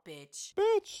Bitch.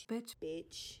 Bitch. Bitch.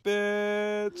 Bitch.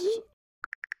 Bitch.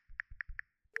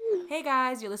 Hey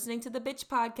guys, you're listening to the Bitch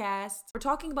Podcast. We're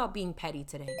talking about being petty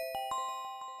today.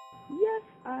 Yes,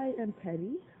 I am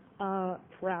petty.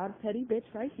 Proud petty bitch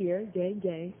right here. Gang,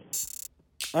 gang.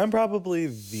 I'm probably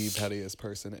the pettiest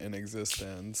person in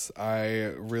existence.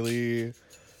 I really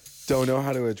don't know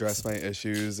how to address my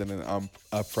issues in an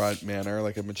upfront manner,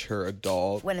 like a mature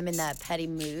adult. When I'm in that petty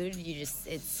mood,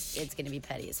 it's gonna be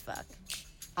petty as fuck.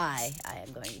 I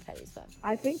am going to be petty as fuck.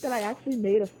 I think that I actually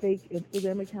made a fake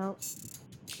Instagram account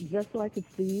just so I could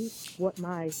see what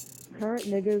my current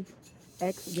nigga's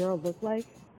ex-girl looked like.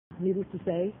 Needless to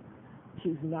say,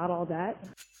 she's not all that.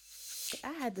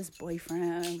 I had this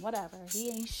boyfriend, whatever, he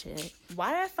ain't shit.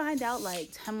 Why did I find out like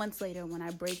 10 months later when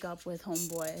I break up with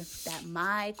homeboy that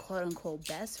my quote-unquote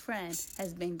best friend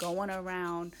has been going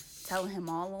around telling him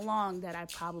all along that I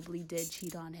probably did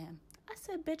cheat on him? I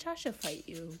said, bitch, I should fight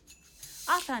you.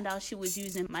 I found out she was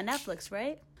using my Netflix,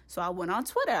 right? So I went on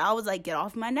Twitter. I was like, get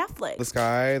off my Netflix. This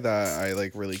guy that I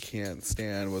like really can't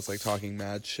stand was like talking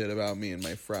mad shit about me and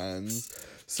my friends.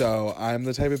 So I'm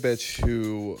the type of bitch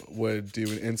who would do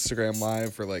an Instagram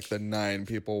live for like the 9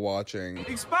 people watching.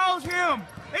 Expose him!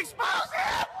 Expose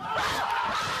him!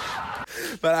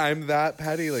 But I'm that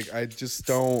petty. Like I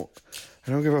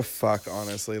don't give a fuck,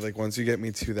 honestly. Like once you get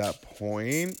me to that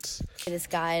point. This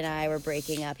guy and I were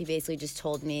breaking up. He basically just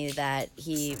told me that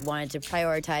he wanted to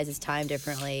prioritize his time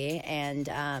differently, and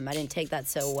I didn't take that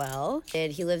so well.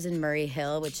 He lives in Murray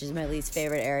Hill, which is my least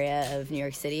favorite area of New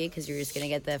York City, because you're just gonna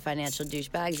get the financial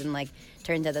douchebags, and like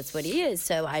turns out that's what he is.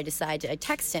 So I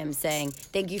text him saying,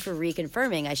 thank you for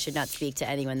reconfirming I should not speak to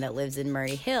anyone that lives in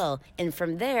Murray Hill. And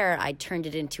from there, I turned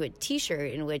it into a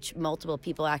t-shirt in which multiple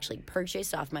people actually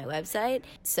purchased off my website.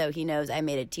 So he knows I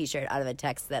made a t-shirt out of a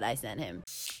text that I sent him.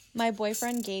 My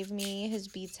boyfriend gave me his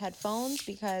Beats headphones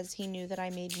because he knew that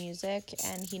I made music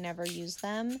and he never used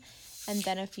them. And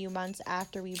then a few months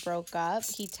after we broke up,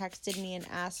 he texted me and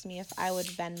asked me if I would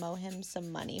Venmo him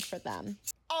some money for them.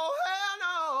 Oh, hell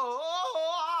no!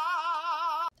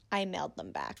 I mailed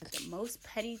them back. The most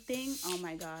petty thing, oh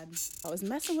my God. I was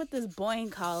messing with this boy in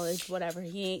college, whatever.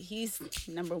 He's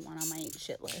number 1 on my ain't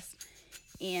shit list.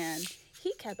 And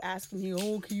he kept asking me,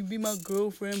 oh, can you be my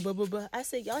girlfriend, blah, blah, blah. I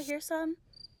said, y'all hear something?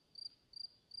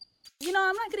 You know,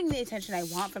 I'm not getting the attention I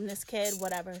want from this kid,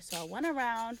 whatever. So I went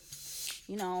around,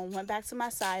 went back to my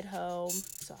side hoe.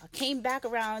 So I came back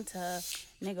around to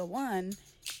nigga 1,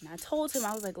 and I told him,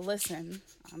 I was like, listen,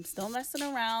 I'm still messing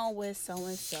around with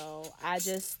so-and-so. I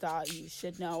just thought you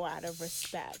should know out of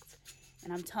respect.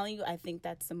 And I'm telling you, I think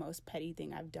that's the most petty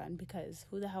thing I've done, because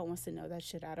who the hell wants to know that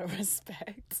shit out of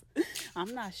respect?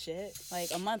 I'm not shit. Like,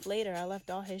 a month later, I left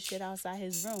all his shit outside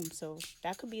his room. So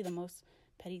that could be the most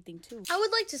petty thing too. I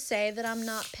would like to say that I'm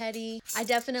not petty. I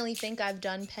definitely think I've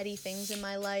done petty things in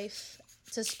my life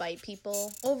to spite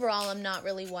people. Overall, I'm not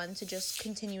really one to just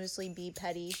continuously be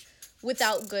petty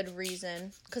without good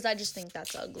reason, because I just think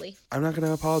that's ugly. I'm not going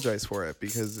to apologize for it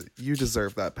because you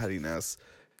deserve that pettiness.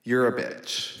 You're a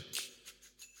bitch.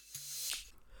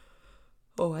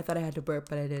 Oh, I thought I had to burp,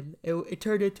 but I didn't. It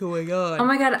turned into a yawn. Oh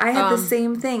my God, I had the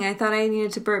same thing. I thought I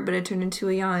needed to burp, but it turned into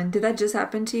a yawn. Did that just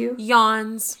happen to you?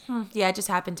 Yawns. Yeah, it just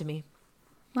happened to me.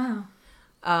 Wow.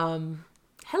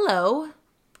 Hello.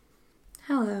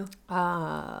 Hello.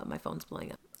 My phone's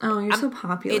blowing up. Oh, you're so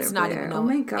popular. It's not Blair. even. Oh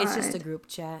my God. It's just a group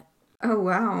chat. Oh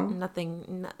wow.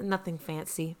 Nothing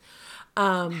fancy.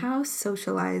 How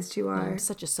socialized you are. I'm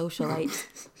such a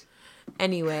socialite.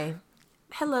 Anyway.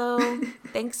 Hello.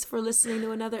 Thanks for listening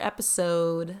to another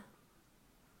episode.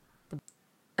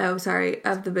 Oh, sorry.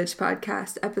 Of the Bitch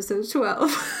Podcast, episode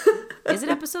 12. Is it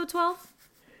episode 12?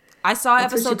 I saw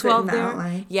That's episode 12 there.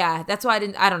 Outline. Yeah, that's why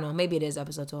I don't know. Maybe it is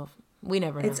episode 12. We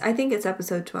never know. I think it's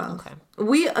episode 12. Okay.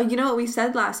 We, you know what we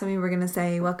said last time? We were going to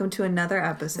say, welcome to another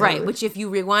episode. Right, which if you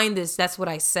rewind this, that's what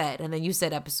I said. And then you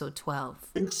said episode 12.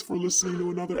 Thanks for listening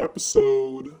to another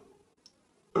episode.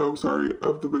 Oh, sorry,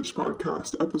 of the Bitch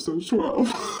Podcast, episode 12.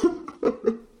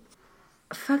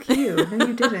 Fuck you. No,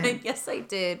 you didn't. Yes, I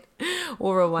did.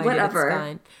 We'll rewind Whatever. it. It's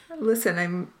fine.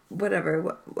 Listen,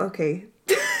 whatever. Okay.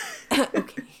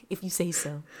 Okay, if you say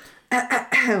so.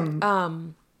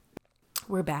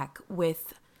 We're back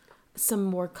with some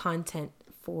more content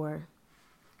for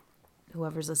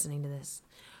whoever's listening to this.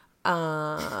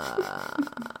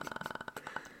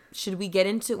 Should we get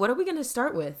into, what are we going to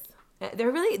start with?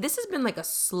 This has been like a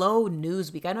slow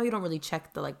news week. I know you don't really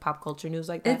check the like pop culture news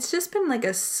like that. It's just been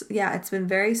it's been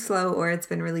very slow, or it's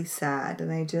been really sad.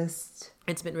 And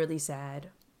it's been really sad.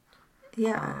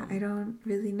 Yeah, I don't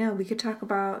really know. We could talk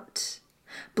about,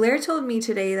 Blair told me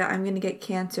today that I'm going to get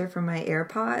cancer from my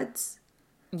AirPods.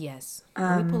 Yes.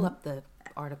 Let me pull up the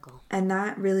article. And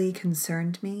that really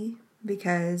concerned me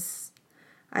because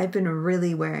I've been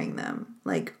really wearing them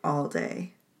like all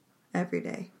day, every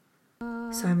day.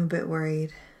 So I'm a bit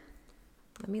worried.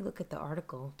 Let me look at the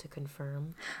article to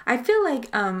confirm. I feel like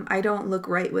I don't look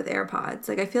right with AirPods.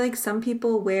 Like I feel like some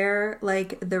people wear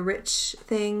like the rich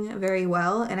thing very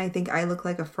well, and I think I look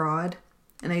like a fraud,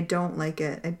 and I don't like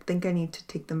it. I think I need to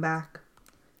take them back.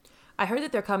 I heard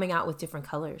that they're coming out with different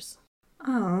colors.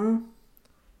 Oh.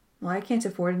 Well, I can't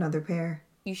afford another pair.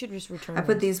 You should just return I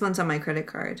put these ones on my credit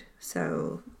card,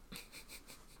 so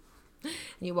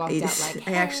you walked out like,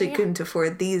 hey. I actually couldn't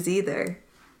afford these either.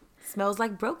 Smells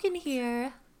like broken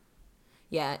here.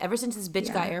 Yeah, ever since this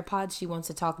bitch got AirPods, she wants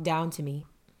to talk down to me.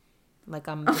 Like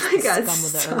I'm just the scum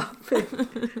of the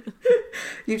earth.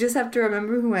 You just have to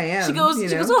remember who I am. She goes,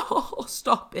 oh,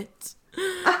 stop it.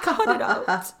 Cut it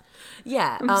out.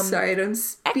 Yeah. I'm sorry, I don't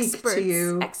speak to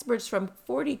you. Experts from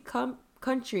 40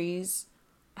 countries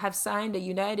have signed a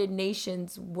United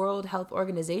Nations World Health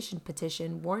Organization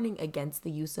petition warning against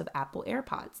the use of Apple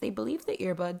AirPods. They believe the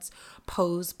earbuds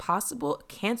pose possible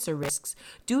cancer risks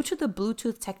due to the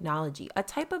Bluetooth technology, a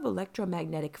type of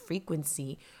electromagnetic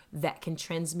frequency that can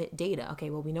transmit data. Okay,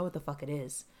 well, we know what the fuck it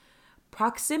is.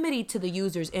 Proximity to the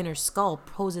user's inner skull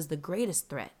poses the greatest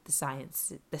threat, the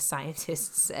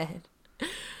scientists said.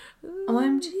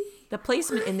 OMG. The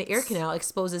placement in the ear canal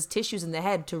exposes tissues in the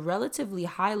head to relatively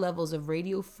high levels of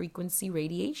radio frequency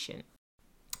radiation.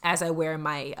 As I wear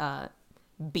my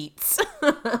Beats.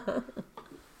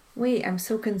 Wait, I'm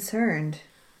so concerned.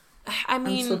 I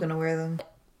mean, I'm still gonna wear them.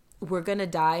 We're gonna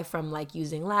die from like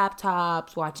using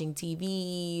laptops, watching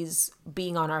TVs,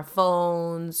 being on our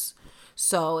phones.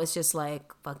 So it's just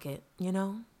like, fuck it, you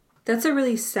know? That's a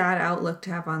really sad outlook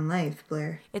to have on life,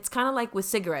 Blair. It's kind of like with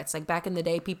cigarettes. Like back in the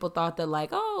day, people thought that like,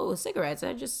 oh, cigarettes,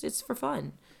 it's for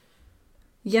fun.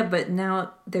 Yeah, but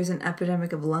now there's an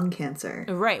epidemic of lung cancer.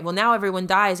 Right. Well, now everyone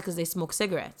dies because they smoke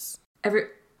cigarettes.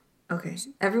 Okay.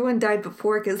 Everyone died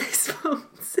before because they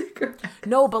smoked cigarettes.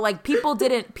 No, but like people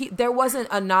didn't. There wasn't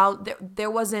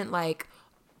there wasn't like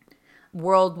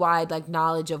worldwide like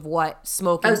knowledge of what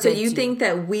smoking. Oh, so you think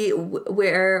that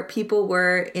where people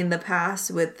were in the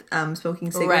past with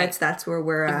smoking cigarettes, that's where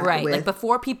we're at? Right. Like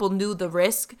before people knew the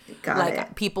risk,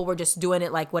 Got people were just doing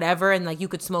it like whatever, and like you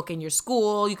could smoke in your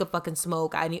school, you could fucking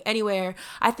smoke anywhere.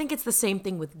 I think it's the same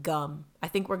thing with gum. I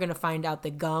think we're gonna find out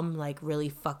that gum like really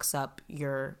fucks up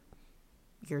your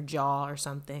jaw or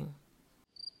something.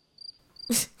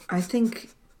 I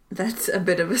think that's a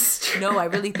bit of a stretch. No, I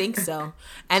really think so.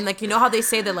 And like, you know how they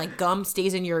say that like gum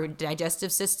stays in your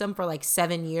digestive system for like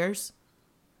 7 years?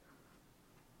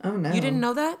 Oh no. You didn't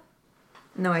know that?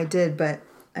 No, I did, but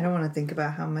I don't want to think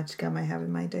about how much gum I have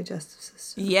in my digestive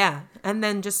system. Yeah. And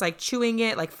then just like chewing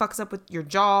it like fucks up with your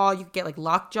jaw. You get like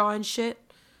lockjaw and shit.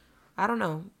 I don't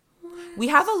know. We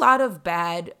have a lot of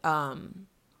bad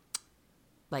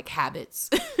like habits.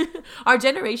 Our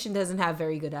generation doesn't have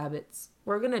very good habits.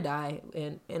 We're gonna die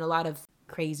in a lot of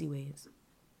crazy ways.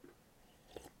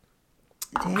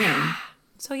 Damn.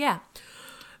 So yeah.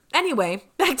 Anyway,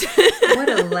 back to what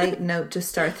a light note to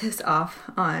start this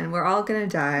off on. We're all gonna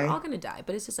die. We're all gonna die,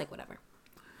 but it's just like whatever.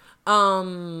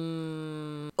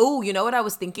 Oh, you know what I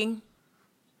was thinking?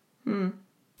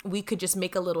 We could just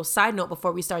make a little side note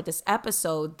before we start this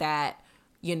episode that,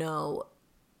 you know,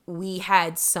 we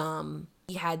had some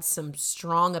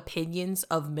strong opinions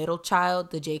of Middle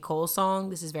Child, the J. Cole song.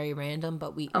 This is very random,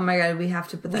 but oh my God, we have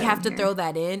to put that in. We have to throw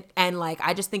that in. And like,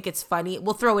 I just think it's funny.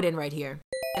 We'll throw it in right here.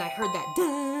 And I heard that,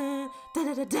 da,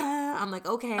 da, da, da, da. I'm like,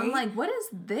 okay. I'm like, what is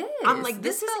this? I'm like,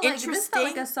 this is interesting. This felt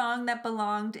like a song that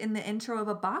belonged in the intro of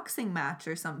a boxing match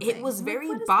or something. It was very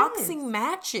boxing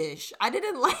matchish. I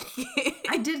didn't like it.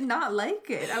 I did not like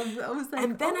it. I was like,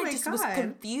 and then I just was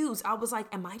confused. I was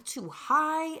like, am I too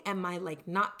high? Am I like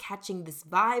not catching this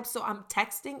vibe? So I'm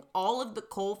texting all of the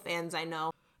Cole fans I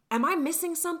know. Am I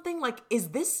missing something? Like, is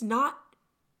this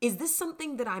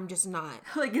something that I'm just not?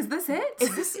 Like, is this it?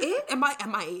 Is this it? Am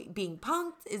I being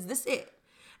punked? Is this it?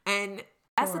 And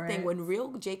that's the thing. When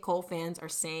real J. Cole fans are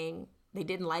saying they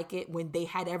didn't like it, when they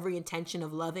had every intention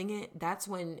of loving it, that's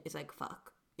when it's like,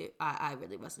 fuck. I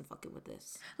really wasn't fucking with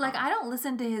this. Like, I don't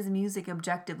listen to his music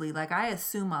objectively. Like, I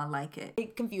assume I'll like it.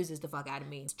 It confuses the fuck out of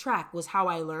me. This track was how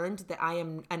I learned that I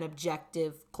am an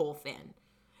objective Cole fan.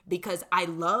 Because I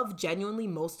love genuinely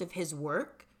most of his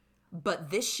work.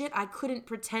 But this shit, I couldn't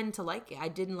pretend to like it. I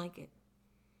didn't like it.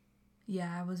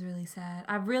 Yeah, I was really sad.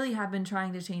 I really have been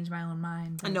trying to change my own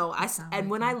mind. No,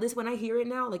 when I hear it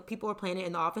now, like people are playing it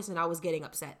in the office and I was getting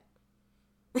upset.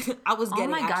 I was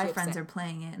getting all my guy actually friends upset. are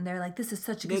playing it, and they're like, "This is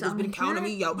such a good Niggas song." been counting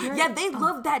me, yo. You're- Yeah, they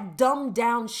love that dumbed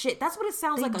down shit. That's what it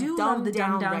sounds They like. do a dumbed love the down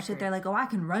dumbed down record. shit. They're like, "Oh, I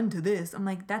can run to this." I'm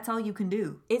like, "That's all you can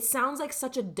do." It sounds like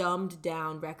such a dumbed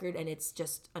down record, and it's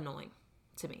just annoying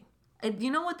to me.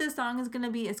 You know what this song is gonna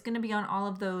be? It's gonna be on all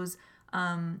of those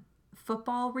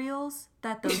football reels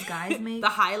that those guys make. The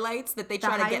highlights that they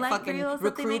try to get fucking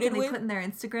recruited they with. put in their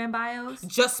Instagram bios.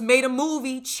 Just made a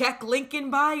movie. Check link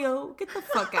in bio. Get the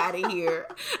fuck out of here.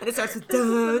 And it starts with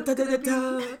da da da da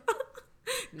da.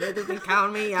 Niggas been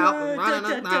counting me out. No.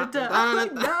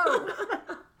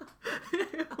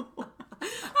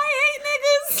 I hate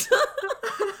niggas.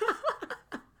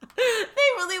 They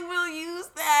really will use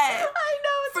that. I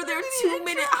know it's for their gonna be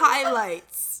 2-minute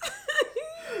highlights.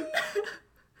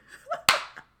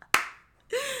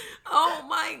 Oh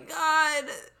my god.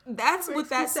 That's what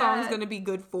that song's gonna be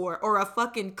good for. Or a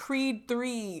fucking Creed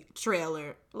 3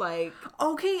 trailer. Like,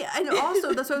 okay, and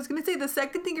also that's what I was gonna say. The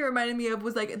second thing it reminded me of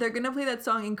was like they're gonna play that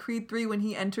song in Creed 3 when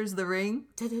he enters the ring.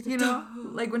 You know,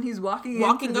 like when he's walking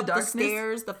up the darkness. the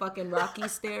stairs, the fucking rocky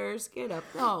stairs. Get up.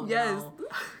 Oh yes, no.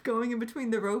 Going in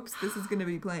between the ropes. This is gonna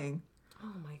be playing.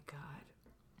 Oh my god.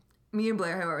 Me and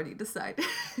Blair have already decided.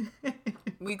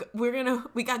 We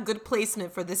got good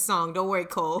placement for this song. Don't worry,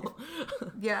 Cole.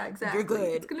 Yeah, exactly. You're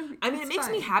good. It makes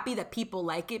fine. me happy that people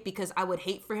like it, because I would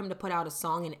hate for him to put out a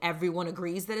song and everyone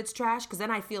agrees that it's trash, because then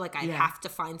I feel like I have to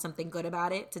find something good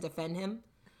about it to defend him.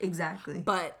 Exactly.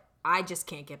 But I just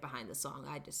can't get behind the song.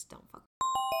 I just don't fuck.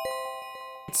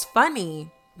 It's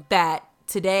funny that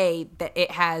today that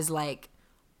it has like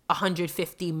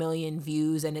 150 million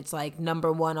views and it's like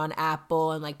 #1 on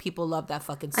Apple, and like people love that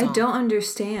fucking song. I don't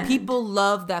understand. People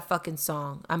love that fucking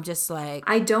song. I'm just like,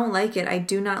 I don't like it. I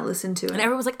do not listen to it. And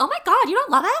everyone's like, oh my god, you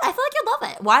don't love it? I feel like you love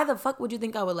it. Why the fuck would you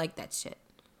think I would like that shit?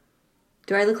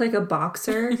 Do I look like a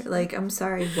boxer? Like, I'm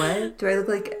sorry, what? Do I look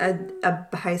like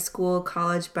a high school,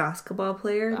 college basketball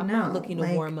player? I'm no. not looking to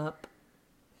warm up.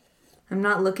 I'm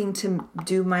not looking to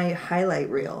do my highlight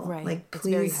reel. Right. Like, It's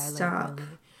very please highlight stop. reely.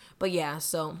 But yeah,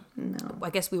 so No.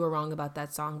 I guess we were wrong about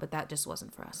that song, but that just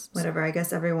wasn't for us. Whatever. I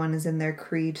guess everyone is in their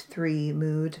Creed 3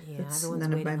 mood. Yeah, It's everyone's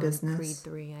none of waiting my on business. Creed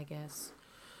 3, I guess.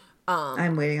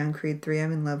 I'm waiting on Creed 3.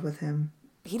 I'm in love with him.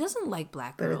 He doesn't like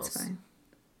black But girls. it's fine.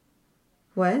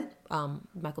 What?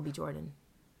 Michael B. Jordan.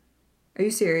 Are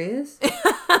you serious?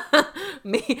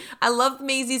 I love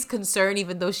Maisie's concern,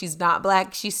 even though she's not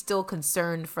black. She's still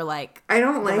concerned for like. I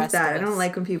don't the like rest that. of I don't us.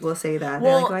 like when people say that.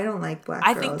 Well, They're like, oh, I don't like black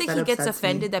girls. I think that he gets upsets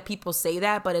offended me. that people say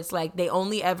that, but it's like they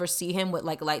only ever see him with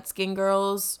like light skinned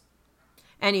girls.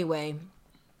 Anyway,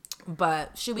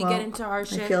 but should we get into our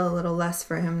shit? I feel a little less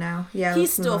for him now. Yeah, He's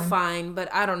let's move still on. fine,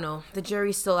 but I don't know. The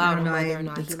jury's still out I don't on know. whether or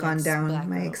not It's he gone likes down. black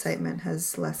My girls. excitement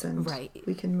has lessened. Right.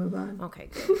 We can move on. Okay,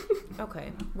 good.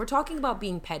 Okay. We're talking about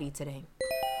being petty today.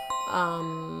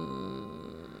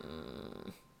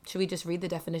 Should we just read the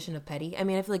definition of petty? I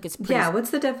mean, I feel like it's pretty... Yeah,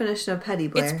 what's the definition of petty,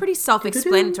 Blair? It's pretty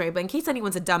self-explanatory, but in case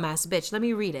anyone's a dumbass bitch, let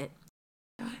me read it.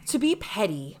 To be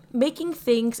petty, making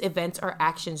things, events, or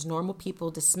actions normal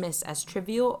people dismiss as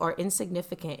trivial or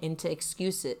insignificant into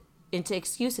excuses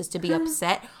to be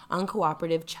upset,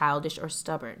 uncooperative, childish, or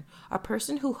stubborn. A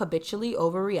person who habitually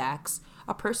overreacts.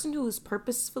 A person who is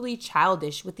purposefully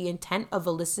childish with the intent of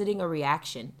eliciting a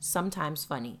reaction, sometimes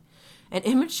funny. An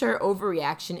immature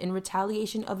overreaction in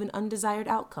retaliation of an undesired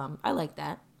outcome. I like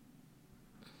that.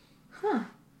 Huh.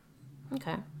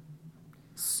 Okay.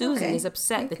 Susie is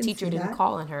upset the teacher didn't that.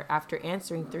 call on her after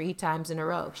answering 3 times in a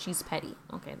row. She's petty.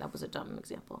 Okay, that was a dumb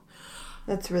example.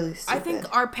 That's really stupid. I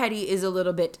think our petty is a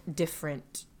little bit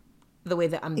different, the way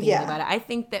that I'm thinking about it. I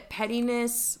think that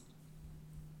pettiness,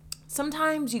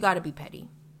 sometimes you got to be petty.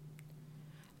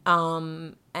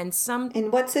 In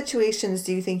what situations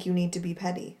do you think you need to be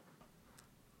petty?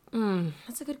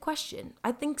 That's a good question.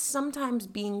 I think sometimes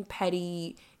being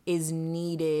petty is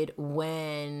needed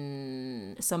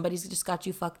when somebody's just got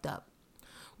you fucked up.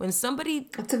 When somebody...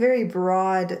 That's a very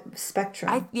broad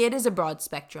spectrum. It is a broad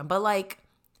spectrum, but like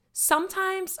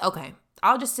sometimes, okay,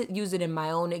 I'll just use it in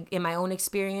my own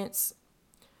experience.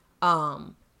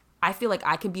 I feel like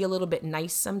I can be a little bit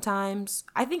nice sometimes.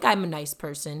 I think I'm a nice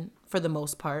person for the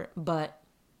most part, but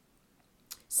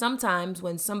sometimes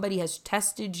when somebody has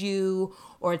tested you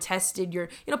or tested your,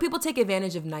 people take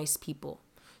advantage of nice people.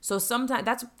 So sometimes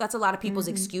that's a lot of people's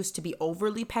excuse to be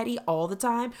overly petty all the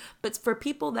time. But for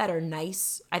people that are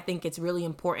nice, I think it's really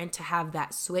important to have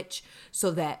that switch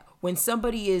so that when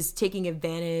somebody is taking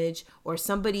advantage or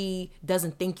somebody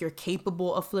doesn't think you're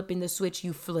capable of flipping the switch,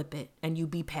 you flip it and you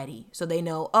be petty. So they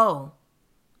know, oh,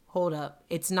 hold up,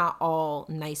 it's not all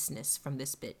niceness from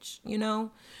this bitch,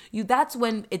 That's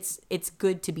when it's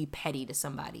good to be petty to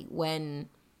somebody, when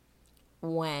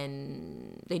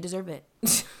when they deserve it.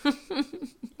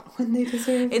 When they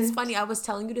deserve it. It's funny. I was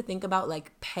telling you to think about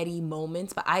like petty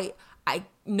moments, but I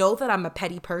know that I'm a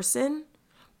petty person,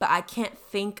 but I can't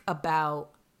think about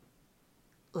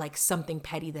like something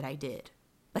petty that I did.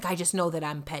 Like I just know that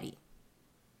I'm petty.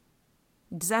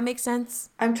 Does that make sense?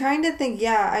 I'm trying to think.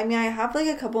 Yeah, I mean, I have like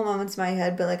a couple moments in my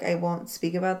head, but like I won't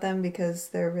speak about them because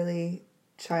they're really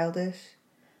childish.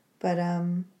 But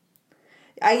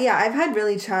I've had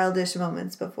really childish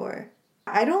moments before.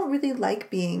 I don't really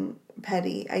like being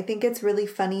petty. I think it's really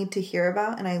funny to hear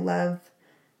about, and I love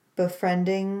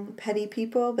befriending petty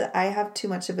people, but I have too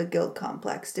much of a guilt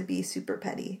complex to be super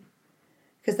petty.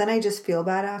 Because then I just feel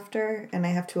bad after, and I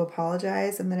have to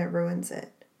apologize, and then it ruins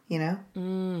it, you know?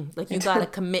 Like you gotta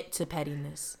commit to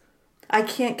pettiness. I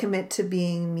can't commit to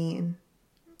being mean.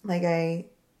 Like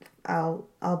I'll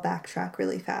backtrack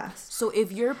really fast. So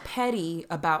if you're petty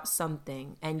about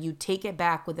something and you take it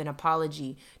back with an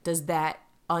apology, does that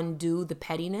undo the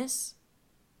pettiness?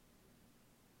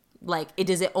 Like,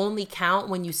 does it only count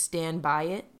when you stand by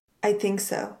it? I think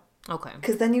so. Okay.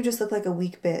 Because then you just look like a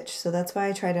weak bitch. So that's why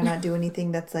I try to not do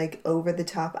anything that's like over the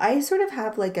top. I sort of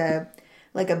have like a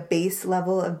base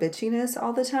level of bitchiness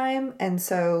all the time. And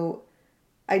so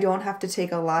I don't have to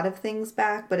take a lot of things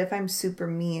back. But if I'm super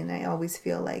mean, I always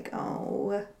feel like,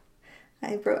 oh,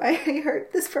 I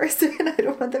hurt this person. I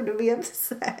don't want them to be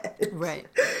upset. Right.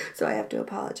 So I have to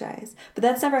apologize. But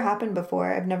that's never happened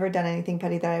before. I've never done anything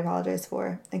petty that I apologize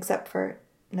for. Except for,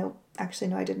 nope. Actually,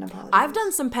 no, I didn't apologize. I've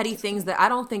done some petty things that I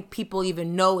don't think people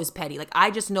even know is petty. Like,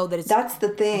 I just know that it's... That's the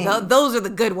thing. Those are the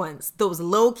good ones. Those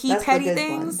low-key That's petty the good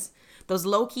things. ones. Those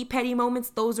low-key petty moments,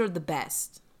 those are the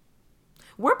best.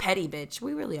 We're petty, bitch.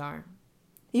 We really are.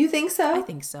 You think so? I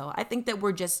think so. I think that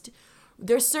we're just...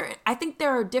 I think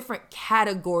there are different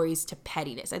categories to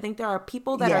pettiness. I think there are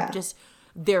people that are just...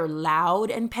 They're loud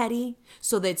and petty,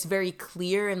 so that it's very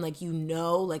clear and like, you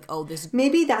know, like, oh, this...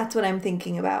 Maybe that's what I'm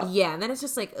thinking about. Yeah, and then it's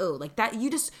just like, oh, like that,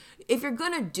 you just... If you're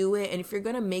gonna do it and if you're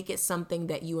gonna make it something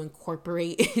that you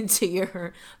incorporate into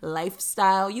your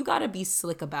lifestyle, you gotta be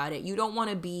slick about it. You don't want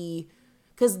to be...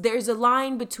 Because there's a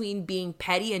line between being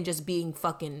petty and just being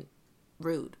fucking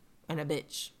rude and a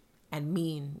bitch and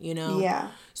mean, you know?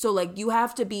 Yeah. So, like, you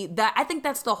have to be... that. I think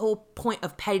that's the whole point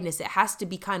of pettiness. It has to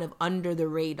be kind of under the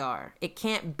radar. It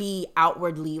can't be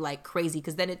outwardly, like, crazy,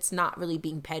 because then it's not really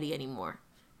being petty anymore.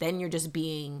 Then you're just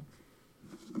being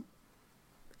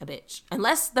a bitch.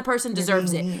 Unless the person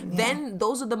deserves it. Mean, yeah. Then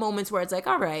those are the moments where it's like,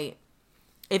 all right,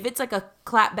 if it's like a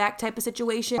clap back type of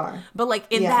situation, but like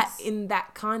in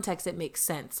that context, it makes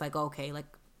sense. Like, okay, like...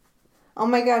 Oh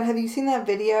my God, have you seen that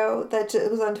video that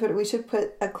was on Twitter? We should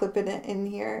put a clip in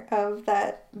here of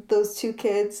those two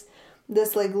kids,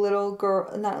 this like little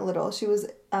girl, not little, she was,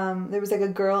 there was like a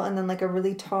girl and then like a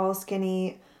really tall,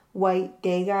 skinny, white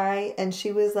gay guy, and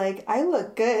she was like, I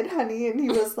look good, honey, and he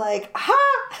was like,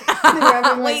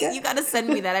 ha! Wait, you gotta send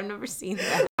me that. I've never seen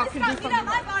that. It's not beat up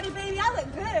my body, baby. I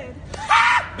look good.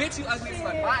 Bitch, you ugly as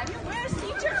fuck. Bye. Where's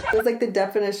teacher? It was like the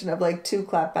definition of like two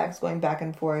clapbacks going back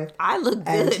and forth. I look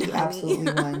And good, she honey.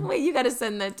 absolutely won. Wait, you gotta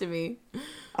send that to me.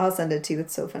 I'll send it to you.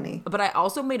 It's so funny. But I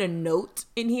also made a note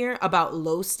in here about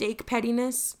low stake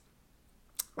pettiness.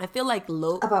 I feel like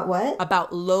About what?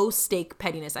 About low stake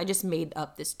pettiness. I just made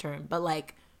up this term, but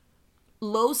like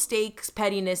low stakes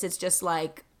pettiness, it's just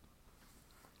like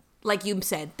you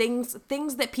said, things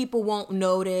that people won't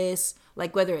notice,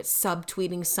 like whether it's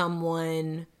subtweeting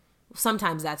someone.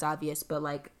 Sometimes that's obvious, but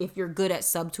like if you're good at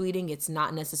subtweeting, it's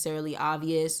not necessarily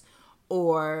obvious.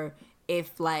 Or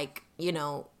if like, you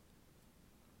know,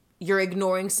 you're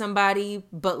ignoring somebody,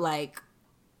 but like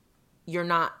you're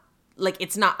not, like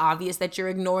it's not obvious that you're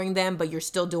ignoring them, but you're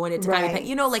still doing it to kind of,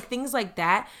 you know, like things like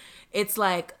that. It's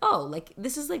like, oh, like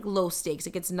this is like low stakes.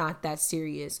 Like it's not that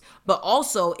serious. But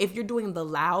also if you're doing the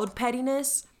loud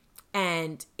pettiness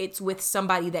and it's with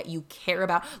somebody that you care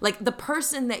about, like the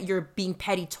person that you're being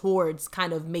petty towards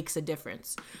kind of makes a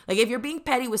difference. Like if you're being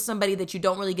petty with somebody that you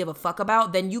don't really give a fuck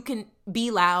about, then you can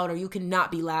be loud or you can not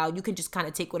be loud. You can just kind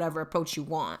of take whatever approach you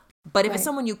want. But if it's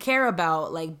someone you care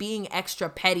about, like being extra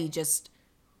petty, just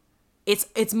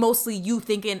it's mostly you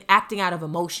acting out of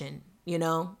emotion, you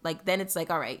know? Like then it's like,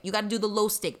 all right, you got to do the low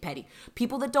stake petty.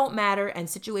 People that don't matter and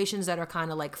situations that are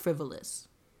kind of like frivolous.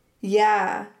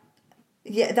 Yeah.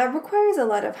 Yeah, that requires a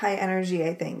lot of high energy,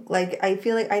 I think. Like, I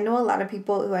feel like I know a lot of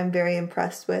people who I'm very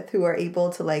impressed with who are able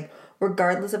to, like,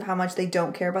 regardless of how much they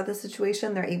don't care about the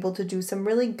situation, they're able to do some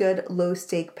really good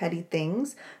low-stake petty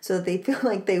things so that they feel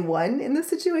like they won in the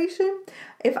situation.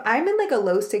 If I'm in, like, a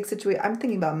low-stake situation, I'm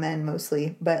thinking about men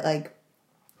mostly, but, like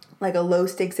a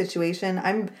low-stake situation,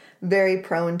 I'm very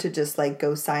prone to just, like,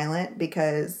 go silent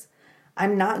because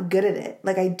I'm not good at it.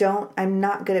 Like, I'm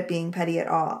not good at being petty at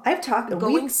all.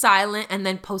 Going silent and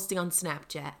then posting on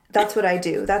Snapchat. That's what I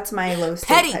do. That's my low stake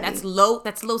petty. That's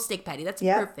low stake petty. That's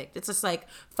perfect. It's just like,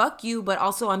 fuck you, but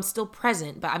also I'm still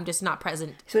present, but I'm just not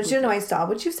present. So I want you to know I saw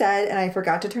what you said, and I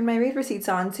forgot to turn my read receipts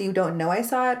on, so you don't know I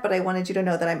saw it, but I wanted you to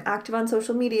know that I'm active on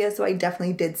social media, so I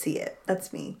definitely did see it.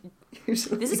 That's me.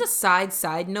 Usually. This is a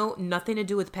side note, nothing to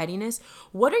do with pettiness.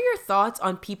 What are your thoughts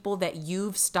on people that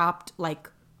you've stopped, like,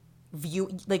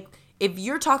 if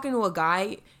you're talking to a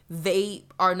guy, they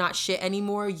are not shit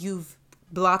anymore, you've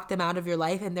blocked them out of your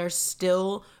life and they're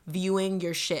still viewing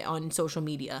your shit on social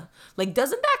media. Like,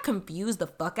 doesn't that confuse the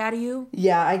fuck out of you?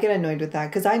 Yeah, I get annoyed with that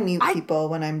because I mute people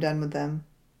when I'm done with them.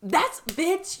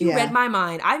 Bitch, you read my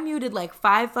mind. I muted like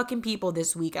 5 fucking people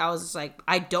this week. I was just like,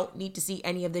 I don't need to see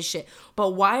any of this shit.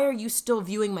 But why are you still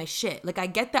viewing my shit? Like, I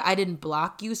get that I didn't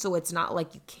block you, so it's not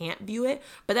like you can't view it.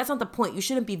 But that's not the point. You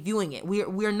shouldn't be viewing it.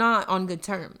 We're not on good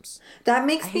terms. That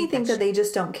makes me think that they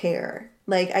just don't care.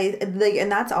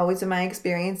 And that's always been my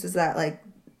experience is that, like,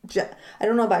 I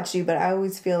don't know about you, but I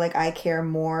always feel like I care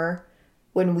more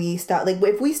when we stop. Like,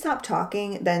 if we stop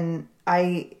talking, then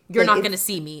you're not going to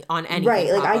see me on anything.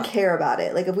 Right. Like, I care about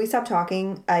it. Like, if we stop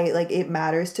talking, it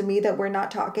matters to me that we're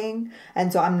not talking.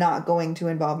 And so I'm not going to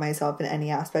involve myself in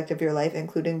any aspect of your life,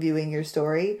 including viewing your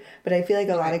story. But I feel like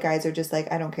a lot of guys are just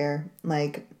like, I don't care.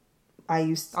 Like,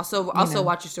 Also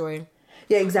watch your story.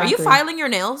 Yeah, exactly. Are you filing your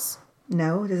nails?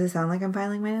 No. Does it sound like I'm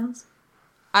filing my nails?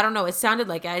 I don't know. It sounded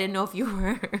like I didn't know if you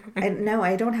were. No,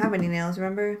 I don't have any nails,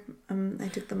 remember? I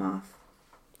took them off.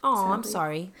 Oh, I'm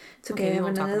sorry. It's okay. I have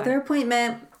another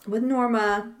appointment with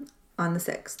Norma on the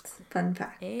 6th. Fun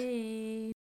fact.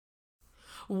 Hey.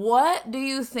 What do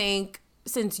you think,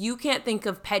 since you can't think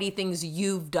of petty things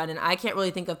you've done and I can't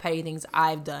really think of petty things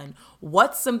I've done,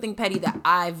 what's something petty that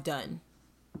I've done?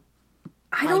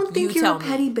 I don't think you're a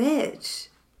petty bitch.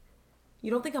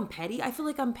 You don't think I'm petty? I feel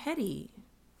like I'm petty.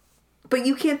 But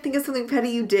you can't think of something petty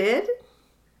you did?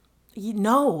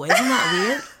 No, isn't that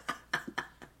weird?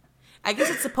 I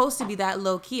guess it's supposed to be that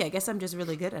low key. I guess I'm just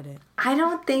really good at it. I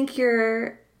don't think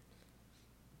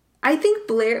I think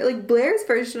Blair's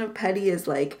version of petty is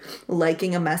like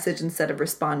liking a message instead of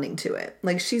responding to it.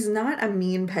 Like, she's not a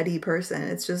mean, petty person.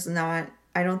 It's just not,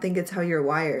 I don't think it's how you're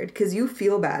wired. Because you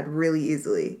feel bad really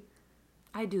easily.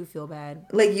 I do feel bad.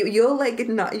 Like, you'll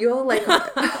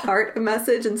heart a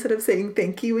message instead of saying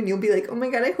thank you, and you'll be like, oh my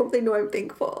God, I hope they know I'm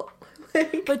thankful.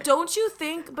 But don't you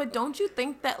think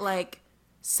that, like,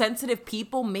 sensitive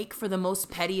people make for the most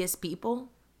pettiest people?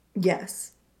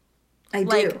 Yes, I do.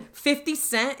 Like, 50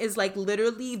 Cent is, like,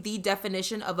 literally the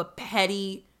definition of a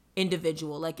petty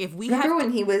individual. Like, if we remember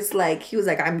when he was like,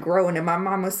 I'm grown and my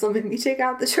mama still made me take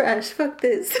out the trash. Fuck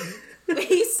this.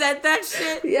 He said that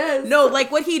shit? Yes. No,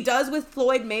 like what he does with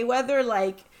Floyd Mayweather,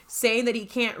 like saying that he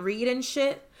can't read and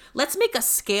shit. Let's make a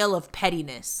scale of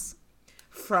pettiness.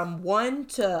 From 1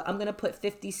 to, I'm going to put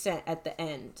 50 Cent at the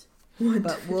end.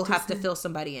 But we'll have to fill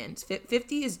somebody in.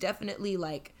 50 is definitely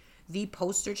like the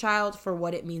poster child for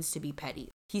what it means to be petty.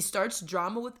 He starts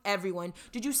drama with everyone.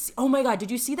 Did you see? Oh my God,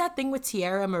 did you see that thing with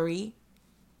Tierra Marie?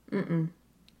 Mm-mm.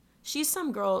 She's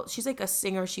some girl. She's like a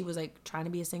singer. She was like trying to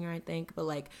be a singer, I think. But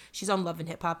like she's on Love and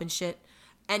Hip Hop and shit.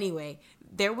 Anyway,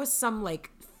 there was some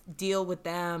like deal with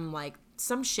them. Like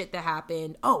some shit that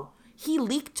happened. Oh, he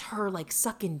leaked her like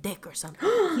sucking dick or something.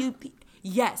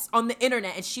 Yes, on the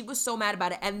internet, and she was so mad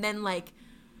about it. And then, like,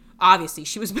 obviously,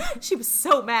 she was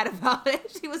so mad about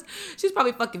it. She was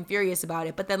probably fucking furious about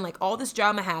it. But then, like, all this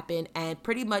drama happened, and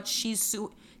pretty much he's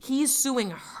suing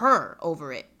her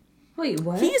over it. Wait,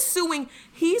 what? He's suing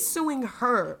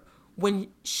her when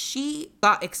she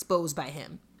got exposed by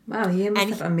him. Wow, he must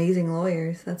have amazing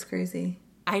lawyers. That's crazy.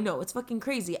 I know, it's fucking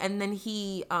crazy. And then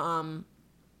he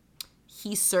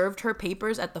served her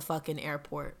papers at the fucking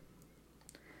airport.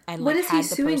 And, what is he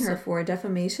suing her for?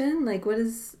 Defamation? Like, what?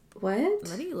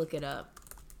 Let me look it up.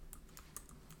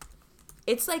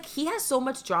 It's like he has so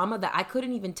much drama that I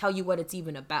couldn't even tell you what it's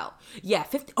even about. Yeah,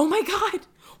 50. Oh my God.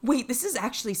 Wait, this is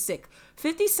actually sick.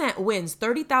 50 Cent wins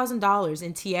 $30,000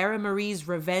 in Tierra Marie's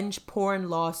revenge porn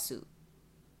lawsuit.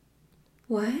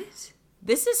 What?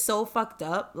 This is so fucked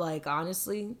up. Like,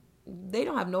 honestly, they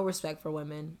don't have no respect for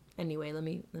women. Anyway, let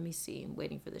me see. I'm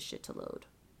waiting for this shit to load.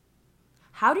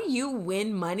 How do you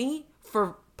win money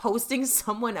for posting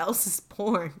someone else's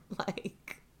porn?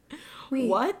 Like, wait,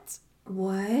 what?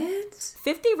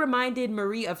 50 reminded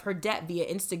Marie of her debt via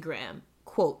Instagram.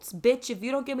 Quotes, bitch, if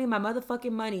you don't give me my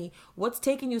motherfucking money, what's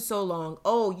taking you so long?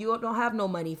 Oh, you don't have no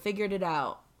money. Figured it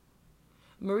out.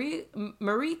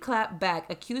 Marie clapped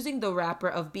back, accusing the rapper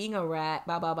of being a rat.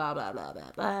 Blah, blah, blah, blah, blah,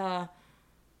 blah, blah.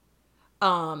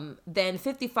 Then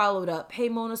 50 followed up, "Hey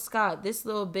Mona Scott, this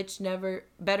little bitch never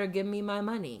better give me my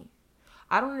money."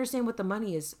 I don't understand what the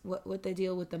money is. What the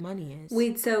deal with the money is.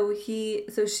 Wait, so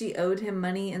she owed him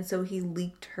money and so he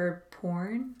leaked her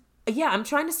porn? Yeah, I'm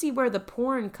trying to see where the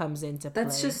porn comes into play.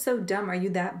 That's just so dumb. Are you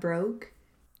that broke?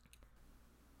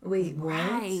 Wait, what?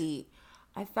 Right.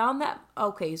 I found that.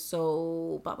 Okay,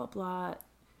 so blah blah blah.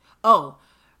 Oh,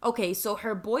 okay, so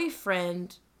her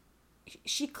boyfriend,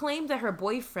 she claimed that her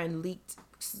boyfriend leaked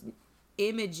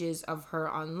images of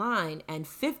her online, and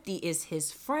 50 is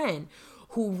his friend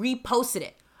who reposted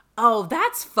it. Oh,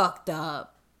 that's fucked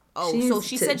up. Oh, so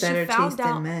she said she found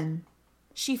out.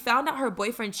 She found out her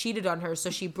boyfriend cheated on her, so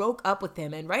she broke up with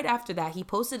him. And right after that, he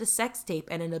posted a sex tape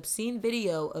and an obscene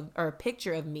video or a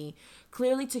picture of me,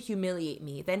 clearly to humiliate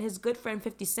me. Then his good friend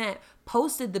 50 Cent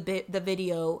posted the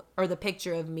video or the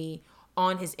picture of me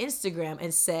on his Instagram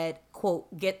and said,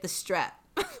 quote, "Get the strap."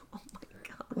 Oh my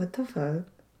God. What the fuck?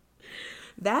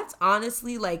 That's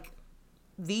honestly like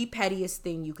the pettiest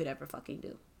thing you could ever fucking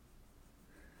do.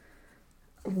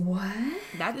 What?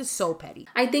 That is so petty.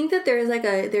 I think that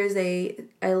there's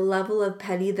a level of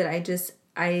petty that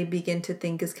I begin to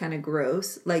think is kind of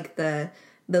gross. Like the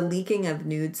leaking of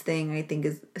nudes thing, I think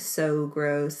is so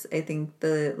gross. I think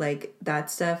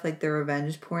that stuff, like the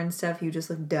revenge porn stuff, you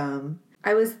just look dumb.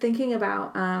 I was thinking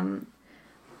about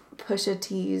Pusha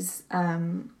T's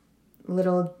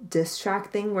little diss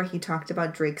track thing where he talked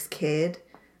about Drake's kid.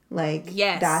 Like,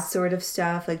 yes, that sort of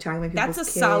stuff, like talking about people's kids. That's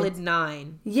a kids. solid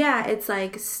 9. Yeah, it's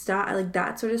like, stop, like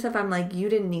that sort of stuff. I'm like, you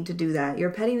didn't need to do that. Your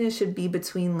pettiness should be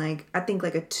between like, I think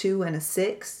like a 2 and a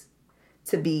 6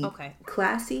 to be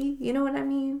classy. You know what I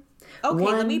mean? Okay,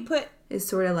 One let me put. Is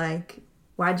sort of like,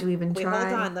 why'd you even try?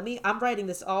 Wait, hold on. I'm writing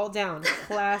this all down.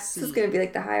 Classy. This is going to be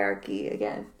like the hierarchy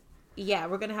again. Yeah,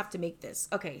 we're going to have to make this.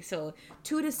 Okay, so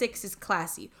 2 to 6 is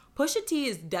classy. Pusha T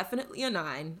is definitely a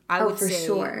 9. I would say. Oh, for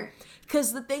sure.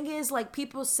 Because the thing is, like,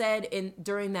 people said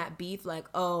during that beef, like,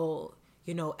 oh,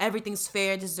 you know, everything's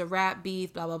fair. This is a rap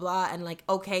beef, blah, blah, blah. And, like,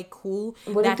 okay, cool.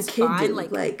 What that's did the kid fine. do?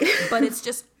 Like, but it's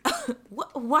just,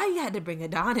 why you had to bring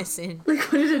Adonis in? Like,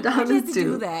 what did Adonis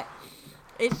do that?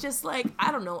 It's just, like, I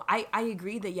don't know. I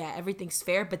agree that, yeah, everything's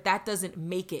fair, but that doesn't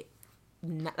make it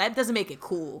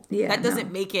cool. Yeah, that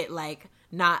doesn't make it, like,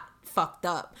 not fucked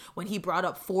up. When he brought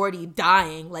up 40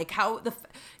 dying, like, how the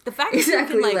fact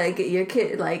exactly that you can, like your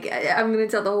kid, like, I'm gonna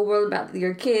tell the whole world about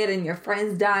your kid and your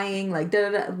friends dying, like,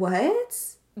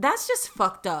 what? That's just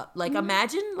fucked up. Like,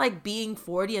 imagine like being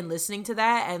 40 and listening to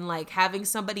that and like having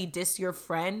somebody diss your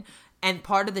friend, and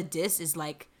part of the diss is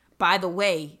like, by the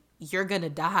way, you're gonna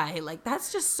die. Like,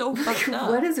 that's just so fucked up.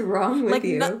 What is wrong with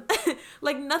you?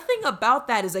 Like, nothing about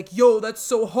that is like, yo, that's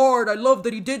so hard. I love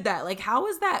that he did that. Like, how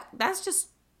is that?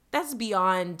 That's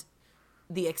beyond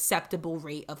the acceptable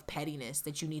rate of pettiness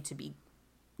that you need to be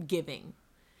giving.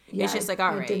 Yeah, it's just like,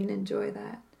 all right. I didn't enjoy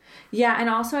that. Yeah, and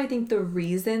also I think the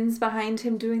reasons behind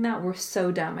him doing that were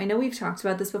so dumb. I know we've talked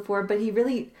about this before, but he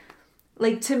really,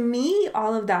 like, to me,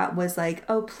 all of that was like,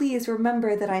 oh, please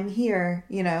remember that I'm here,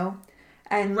 you know?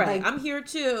 And right, like, I'm here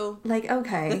too. Like,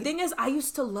 okay. The thing is, I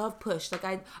used to love Push. Like,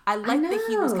 I like that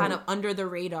he was kind of under the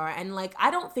radar, and like, I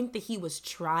don't think that he was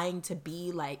trying to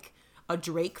be like a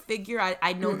Drake figure.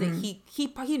 I know that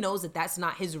he knows that that's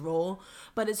not his role,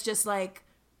 but it's just like,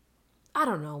 I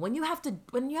don't know, when you have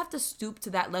to stoop to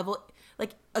that level.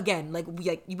 Like, again, like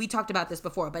we talked about this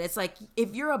before, but it's like,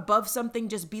 if you're above something,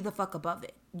 just be the fuck above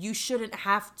it. You shouldn't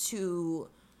have to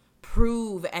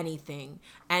prove anything.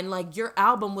 And like, your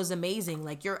album was amazing.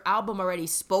 Like, your album already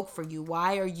spoke for you.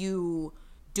 Why are you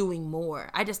doing more?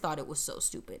 I just thought it was so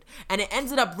stupid, and it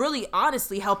ended up really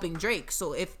honestly helping Drake.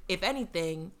 So if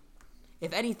anything,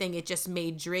 it just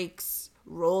made Drake's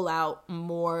rollout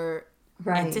more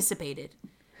anticipated.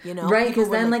 You know, right?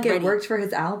 Because then like it worked for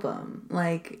his album.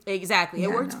 Like, exactly, it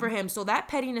worked for him. So that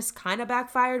pettiness kind of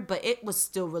backfired, but it was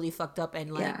still really fucked up.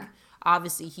 And like,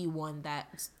 obviously he won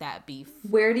that beef.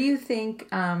 Where do you think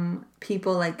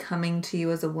people like coming to you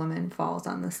as a woman falls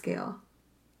on the scale?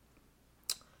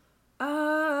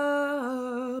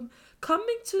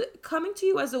 Coming to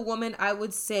you as a woman, I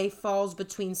would say falls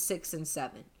between 6 and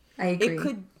 7. I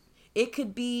agree. It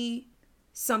could be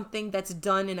something that's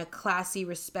done in a classy,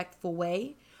 respectful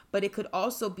way, but it could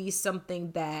also be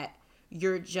something that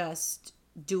you're just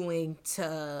doing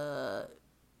to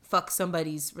fuck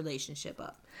somebody's relationship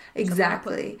up.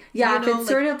 Exactly. If it's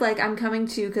sort of like, I'm coming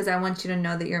to you because I want you to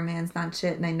know that your man's not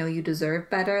shit and I know you deserve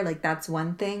better, like, that's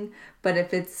one thing. But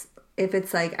if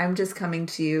it's like, I'm just coming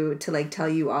to you to like tell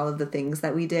you all of the things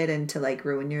that we did and to like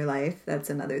ruin your life, that's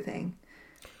another thing.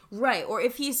 Right. Or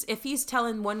if he's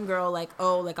telling one girl like,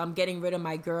 oh, like, I'm getting rid of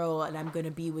my girl and I'm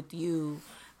gonna be with you,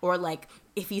 or like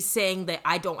if he's saying that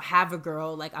I don't have a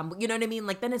girl, like I'm, you know what I mean?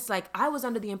 Like then it's like I was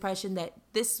under the impression that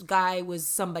this guy was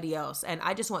somebody else, and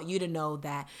I just want you to know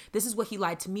that this is what he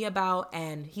lied to me about,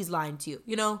 and he's lying to you.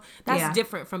 You know, that's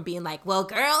different from being like, well,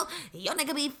 girl, your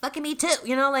nigga be fucking me too.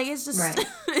 You know, like it's just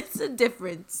it's a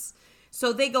difference.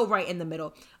 So they go right in the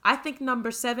middle. I think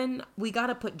number 7, we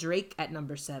gotta put Drake at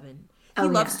number 7. He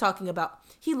loves talking about,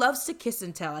 he loves to kiss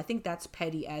and tell. I think that's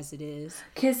petty as it is.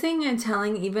 Kissing and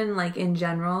telling, even like in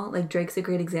general, like Drake's a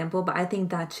great example, but I think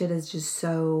that shit is just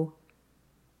so,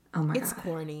 oh my God. It's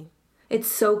corny. It's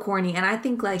so corny. And I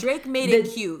think like Drake made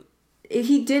it cute.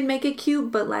 He did make it cute,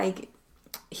 but like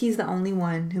he's the only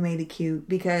one who made it cute,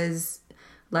 because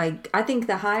like I think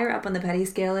the higher up on the petty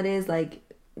scale it is, like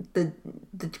the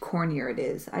cornier it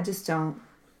is. I don't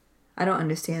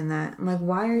understand that. I'm like,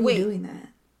 why are you doing that?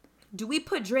 Do we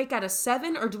put Drake at a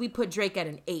 7 or do we put Drake at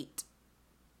an 8?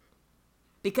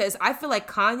 Because I feel like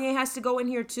Kanye has to go in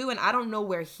here too, and I don't know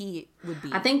where he would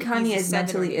be. I think Kanye is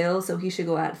mentally ill, so he should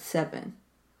go at 7.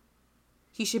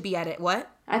 He should be at it,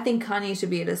 what? I think Kanye should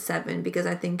be at a 7 because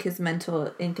I think his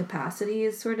mental incapacity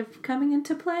is sort of coming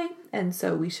into play, and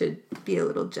so we should be a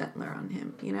little gentler on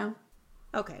him, you know?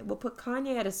 Okay, we'll put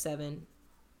Kanye at a 7.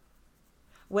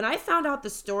 When I found out the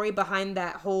story behind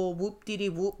that whole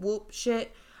whoop-dee-dee-whoop-whoop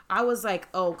shit, I was like,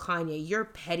 oh, Kanye, you're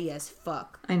petty as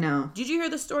fuck. I know. Did you hear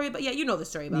the story? But yeah, you know the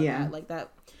story about that. Like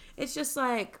that. It's just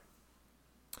like,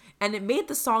 and it made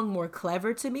the song more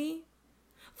clever to me.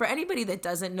 For anybody that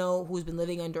doesn't know, who's been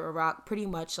living under a rock, pretty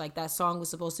much like that song was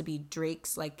supposed to be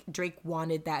Drake's. Like Drake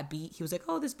wanted that beat. He was like,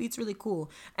 oh, this beat's really cool.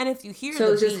 And if you hear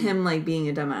so it's just him like being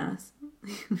a dumbass.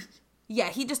 Yeah,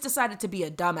 he just decided to be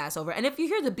a dumbass over it. And if you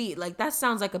hear the beat, like, that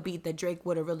sounds like a beat that Drake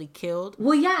would have really killed.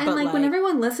 Well, yeah, and like when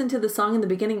everyone listened to the song in the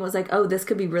beginning, it was like, oh, this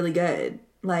could be really good.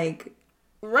 Like...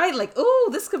 Right, like, ooh,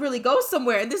 this could really go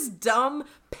somewhere. And this dumb,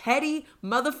 petty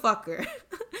motherfucker,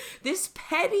 this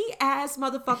petty-ass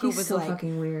motherfucker was so like...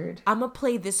 fucking weird. I'm gonna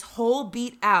play this whole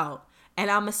beat out, and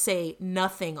I'm gonna say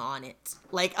nothing on it.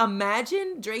 Like,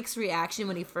 imagine Drake's reaction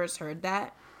when he first heard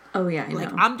that. Oh, yeah, I know.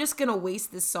 Like, I'm just gonna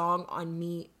waste this song on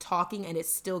me talking, and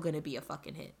it's still gonna be a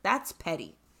fucking hit. That's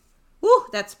petty. Woo,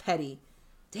 that's petty.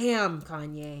 Damn,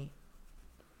 Kanye.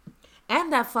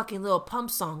 And that fucking Lil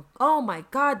Pump song. Oh my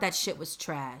God, that shit was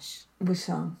trash. Which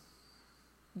song?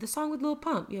 The song with Lil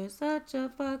Pump. You're such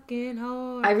a fucking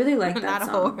whore. I really like that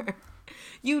song. Not a whore.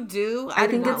 You do? I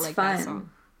think do not it's like fun. That song.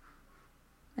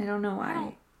 I don't know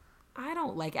why. I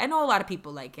don't like it. I know a lot of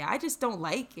people like it. I just don't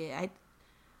like it.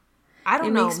 I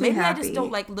don't know. Maybe I just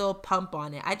don't like Lil Pump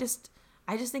on it. I just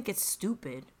think it's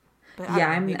stupid. But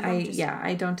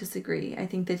I don't disagree. I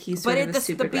think that he's sort of a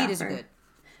stupid rapper. The beat is good.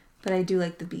 But I do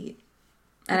like the beat.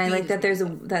 And I like that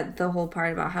that the whole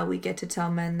part about how we get to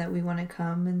tell men that we want to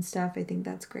come and stuff. I think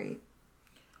that's great.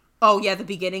 Oh yeah, the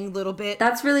beginning little bit.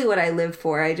 That's really what I live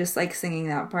for. I just like singing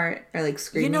that part or like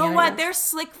screaming. You know what? They're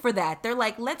slick for that. They're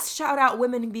like, let's shout out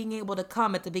women being able to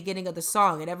come at the beginning of the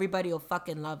song, and everybody will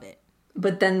fucking love it.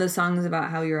 But then the song's about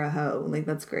how you're a hoe. Like,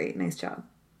 that's great. Nice job.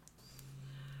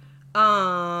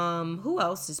 Who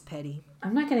else is petty?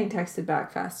 I'm not getting texted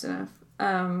back fast enough.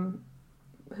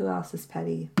 Who else is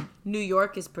petty? New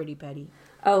York is pretty petty.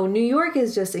 Oh, New York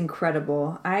is just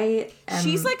incredible.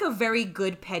 She's like a very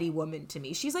good petty woman to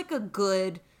me. She's like a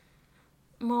good...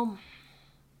 Well...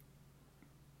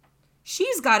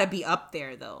 She's got to be up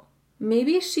there, though.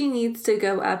 Maybe she needs to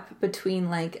go up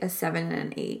between, like, a 7 and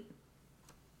an 8.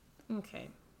 Okay.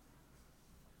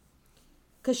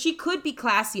 Because she could be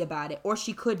classy about it, or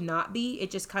she could not be.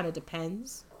 It just kind of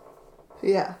depends.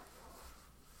 Yeah.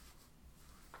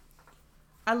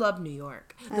 I love New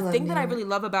York. The thing that I really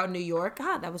love about New York,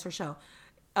 that was her show,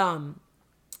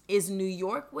 is New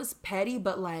York was petty,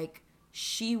 but like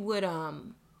she would,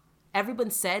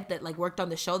 everyone said that like worked on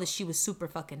the show that she was super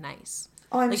fucking nice.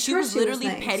 Oh, I'm like, sure she was literally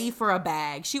nice. petty for a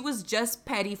bag. She was just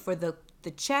petty for the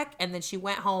check, and then she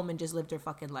went home and just lived her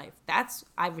fucking life.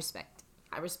 I respect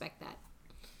that.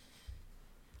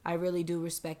 I really do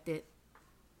respect it.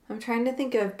 I'm trying to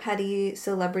think of petty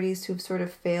celebrities who've sort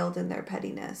of failed in their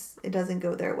pettiness. It doesn't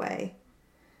go their way.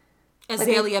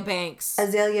 Azalea Banks.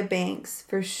 Azalea Banks,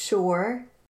 for sure.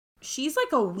 She's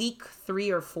like a weak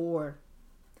 3 or 4.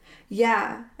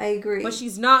 Yeah, I agree. But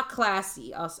she's not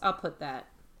classy. I'll put that.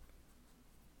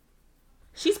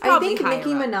 She's probably higher Nicki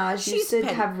Minaj used to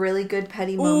have really good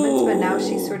petty moments, but now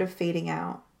she's sort of fading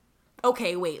out.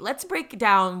 Okay, wait. Let's break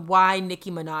down why Nicki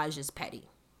Minaj is petty.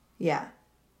 Yeah.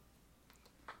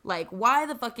 Like, why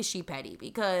the fuck is she petty?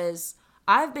 Because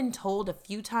I've been told a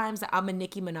few times that I'm a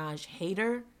Nicki Minaj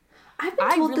hater. I've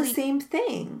been told the same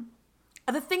thing.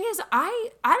 The thing is, I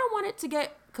don't want it to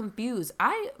get confused.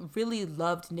 I really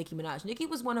loved Nicki Minaj. Nicki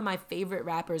was one of my favorite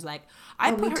rappers. Like,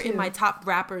 I put her in my top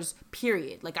rappers,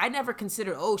 period. Like, I never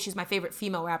considered, oh, she's my favorite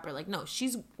female rapper. Like, no,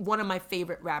 she's one of my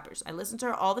favorite rappers. I listen to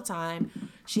her all the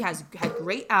time. She had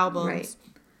great albums. Right.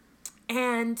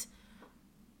 And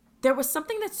there was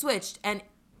something that switched. And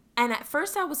at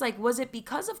first I was like, was it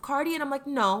because of Cardi? And I'm like,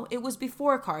 no, it was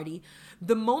before Cardi.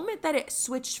 The moment that it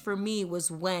switched for me was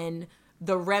when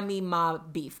the Remy Ma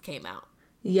beef came out.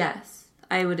 Yes,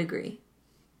 I would agree.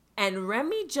 And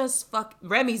Remy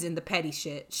Remy's in the petty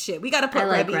shit. Shit, we gotta put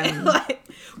Remy.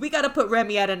 We gotta put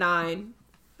Remy at a 9.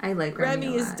 I like Remy.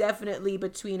 Remy is definitely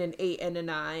between an 8 and a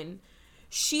 9.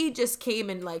 She just came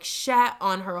and like shat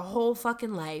on her whole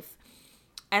fucking life.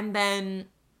 And then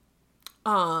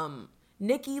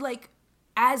Nicki, like,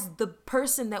 as the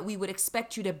person that we would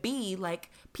expect you to be, like,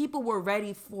 people were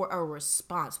ready for a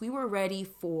response. We were ready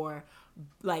for,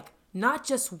 like, not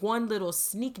just one little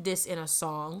sneak diss in a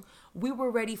song. We were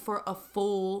ready for a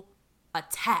full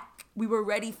attack. We were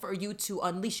ready for you to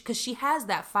unleash, because she has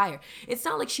that fire. It's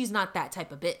not like she's not that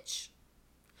type of bitch.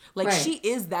 Like, right. She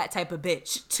is that type of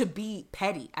bitch to be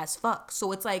petty as fuck.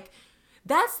 So it's like,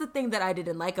 that's the thing that I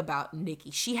didn't like about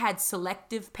Nicki. She had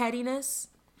selective pettiness,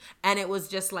 and it was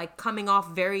just like coming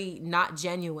off very not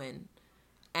genuine.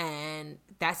 And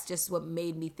that's just what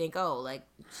made me think, oh, like,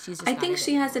 she's just I think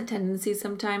she has a tendency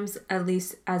sometimes, at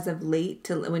least as of late,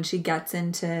 to when she gets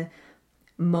into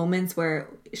moments where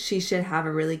she should have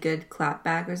a really good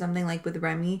clapback or something, like with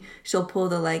Remy, she'll pull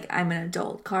the, like, I'm an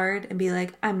adult card and be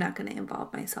like, I'm not going to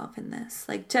involve myself in this.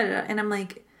 Like, da-da-da. And I'm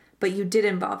like, but you did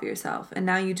involve yourself, and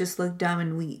now you just look dumb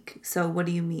and weak. So what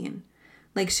do you mean?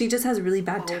 Like, she just has really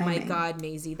bad timing. Oh my God,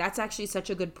 Maisie. That's actually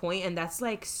such a good point. And that's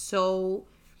like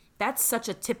that's such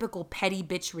a typical petty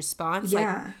bitch response.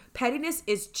 Yeah. Like, pettiness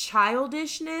is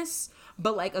childishness,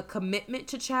 but like a commitment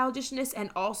to childishness.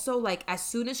 And also, like, as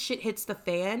soon as shit hits the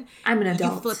fan, I'm an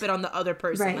adult. You flip it on the other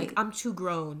person. Right. Like, I'm too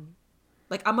grown.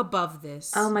 Like, I'm above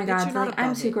this. Oh my God. You're not Like,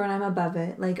 I'm too it. grown. I'm above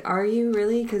it. Like, are you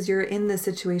really? Because you're in this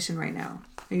situation right now.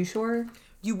 Are you sure?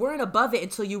 You weren't above it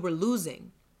until you were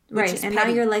losing. Right, and now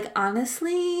you're like,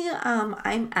 honestly,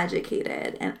 I'm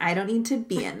educated and I don't need to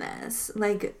be in this.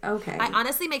 Like, okay. I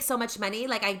honestly make so much money.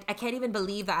 Like, I can't even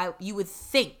believe that you would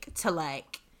think to,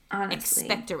 like, honestly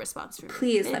expect a response from me.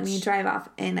 Please let me drive off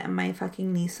in my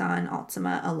fucking Nissan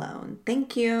Altima alone.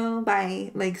 Thank you.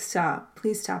 Bye. Like, stop.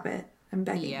 Please stop it. I'm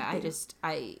begging. Yeah,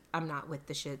 I'm not with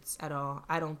the shits at all.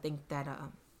 I don't think that,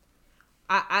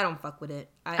 I don't fuck with it.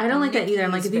 I don't like that either.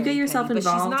 I'm like, if you get yourself petty,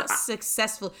 involved, but she's not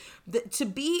successful. To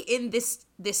be in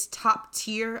this top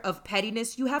tier of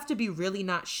pettiness, you have to be really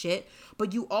not shit,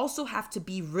 but you also have to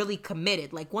be really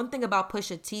committed. Like, one thing about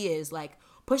Pusha T is, like,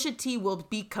 Pusha T will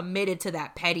be committed to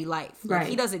that petty life. Like, right.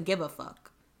 He doesn't give a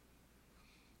fuck.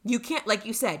 You can't, like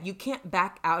you said, you can't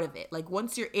back out of it. Like,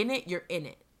 once you're in it, you're in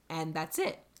it, and that's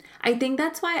it. I think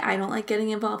that's why I don't like getting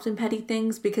involved in petty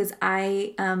things, because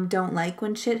I don't like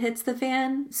when shit hits the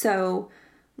fan. So,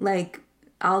 like,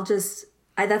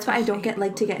 that's why I don't get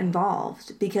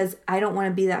involved, because I don't want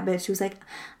to be that bitch who's like,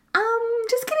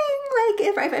 just kidding. Like,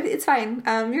 if it's fine.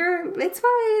 It's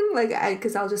fine. Like,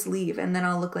 because I'll just leave, and then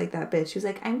I'll look like that bitch who's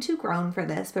like, I'm too grown for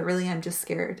this, but really I'm just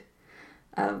scared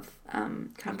of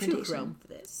confrontation. I'm too grown for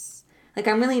this. Like,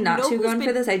 I'm really not too grown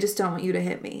for this. I just don't want you to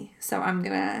hit me. So I'm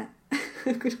gonna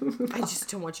I just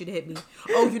don't want you to hit me.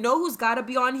 Oh, you know who's got to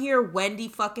be on here? Wendy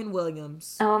fucking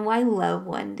Williams. I love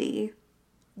Wendy.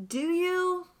 Do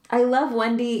you? I love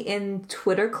Wendy in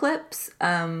Twitter clips.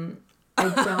 I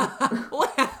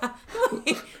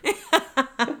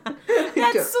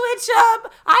That switch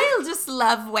up. I'll just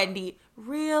love Wendy.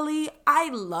 Really? I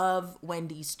love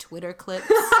Wendy's Twitter clips.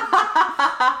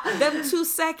 Them 2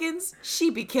 seconds, she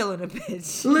be killing a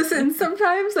bitch. Listen,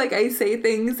 sometimes, like, I say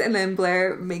things and then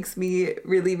Blair makes me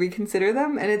really reconsider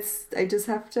them, and I just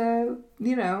have to,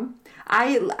 you know.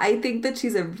 I think that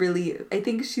she's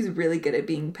really good at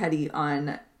being petty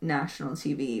on national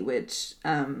TV, which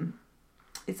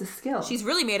it's a skill. She's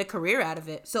really made a career out of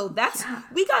it. So that's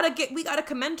we gotta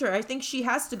commend her. I think she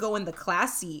has to go in the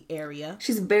classy area.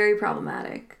 She's very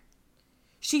problematic.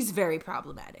 She's very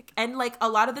problematic. And, like, a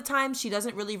lot of the time she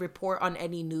doesn't really report on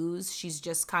any news. She's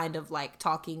just kind of, like,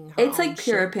 talking her It's own like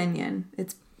pure shit. opinion.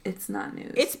 It's not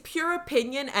news. It's pure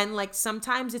opinion, and, like,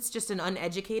 sometimes it's just an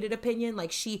uneducated opinion.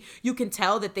 Like, you can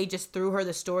tell that they just threw her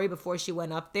the story before she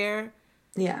went up there.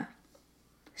 Yeah.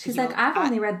 She's like, I've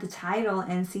only read the title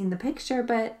and seen the picture,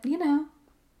 but, you know,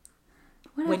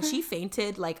 whatever. When she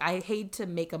fainted, like, I hate to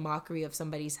make a mockery of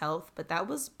somebody's health, but that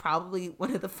was probably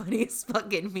one of the funniest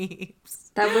fucking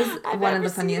memes. That was one of the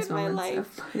funniest moments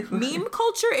of my life. Meme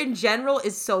culture in general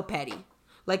is so petty.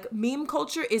 Like meme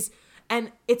culture is,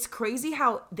 and it's crazy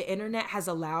how the internet has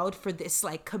allowed for this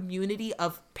like community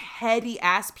of petty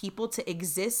ass people to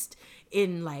exist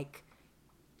in like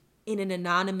in an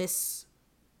anonymous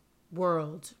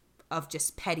world of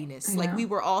just pettiness. Like we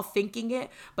were all thinking it,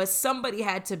 but somebody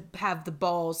had to have the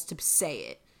balls to say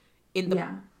it in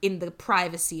the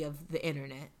privacy of the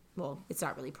internet. Well, it's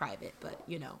not really private, but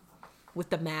you know, with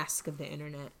the mask of the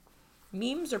internet.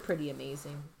 Memes are pretty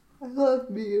amazing. I love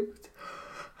memes.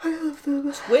 I love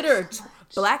them.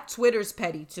 Black Twitter's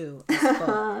petty too.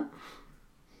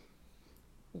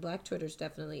 Black Twitter's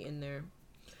definitely in there.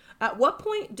 At what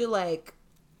point do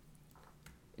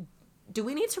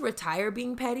we need to retire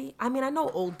being petty? I mean, I know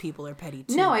old people are petty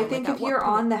too. No, I think if you're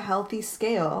on the healthy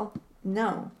scale,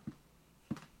 no.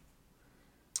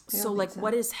 So like,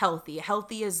 what is healthy?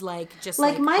 Healthy is like just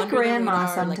like my under grandma the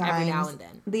radar, sometimes. Like every now and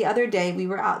then. The other day we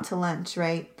were out to lunch,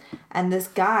 right? And this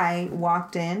guy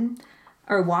walked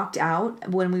out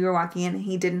when we were walking in.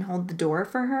 He didn't hold the door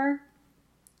for her,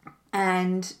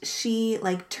 and she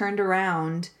like turned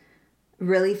around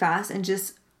really fast and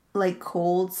just like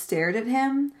cold stared at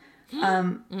him.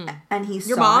 And he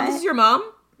saw it. This is your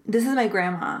mom? This is my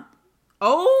grandma.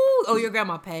 Oh, your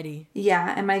grandma petty.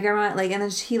 Yeah, and my grandma, like, and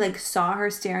then he, like, saw her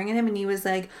staring at him, and he was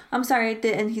like, I'm sorry,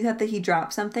 and he thought that he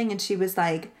dropped something, and she was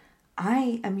like,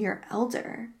 I am your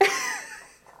elder.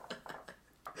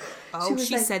 Oh,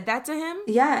 she like, said that to him?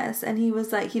 Yes, and he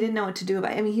was like, he didn't know what to do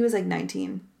about it. I mean, he was, like,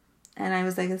 19. And I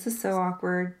was like, this is so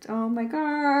awkward. Oh, my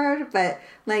God. But,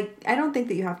 like, I don't think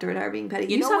that you have to retire being petty.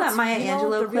 You saw that Maya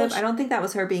Angelou clip? I don't think that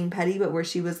was her being petty, but where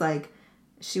she was like,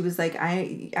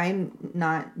 I'm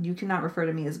not, you cannot refer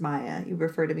to me as Maya. You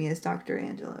refer to me as Dr.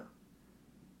 Angelou.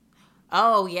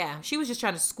 Oh, yeah. She was just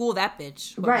trying to school that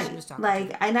bitch. Right.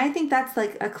 And I think that's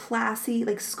like a classy,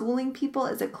 like schooling people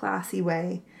is a classy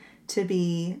way to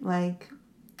be like,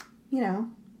 you know,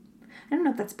 I don't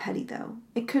know if that's petty though.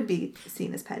 It could be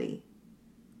seen as petty.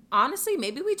 Honestly,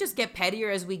 maybe we just get pettier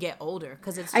as we get older.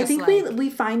 Because it's just I think we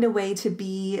find a way to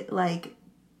be like,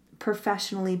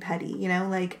 professionally petty, you know,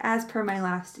 like as per my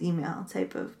last email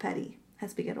type of petty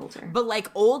as we get older. But like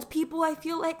old people, I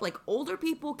feel like older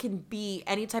people can be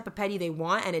any type of petty they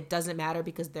want and it doesn't matter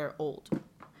because they're old.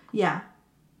 Yeah,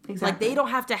 exactly. Like they don't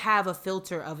have to have a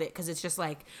filter of it because it's just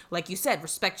like you said,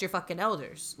 respect your fucking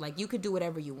elders. Like you could do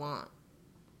whatever you want.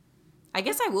 I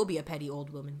guess I will be a petty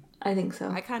old woman. I think so.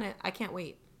 I can't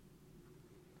wait.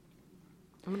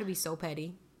 I'm gonna be so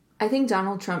petty. I think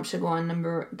Donald Trump should go on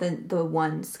the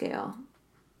one scale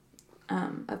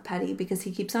of petty because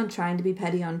he keeps on trying to be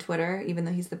petty on Twitter, even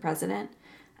though he's the president.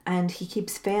 And he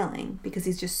keeps failing because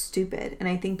he's just stupid. And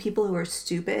I think people who are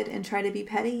stupid and try to be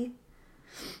petty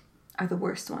are the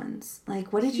worst ones.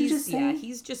 Like, what did you just say? Yeah,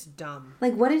 he's just dumb.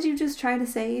 Like, what did you just try to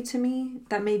say to me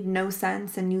that made no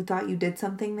sense and you thought you did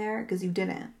something there because you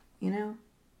didn't, you know?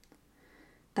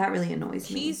 That really annoys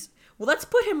me. Well, let's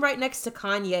put him right next to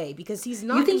Kanye because he's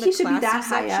not. You think in the he should be that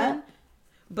high up?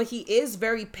 But he is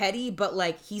very petty. But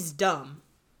like he's dumb.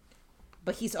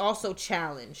 But he's also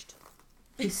challenged.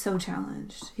 He's so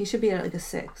challenged. He should be at like a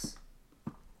 6.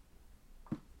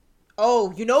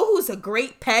 Oh, you know who's a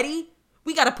great petty?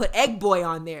 We gotta put Egg Boy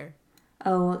on there.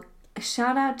 Oh,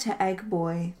 shout out to Egg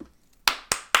Boy.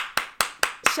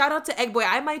 Shout out to Egg Boy.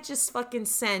 I might just fucking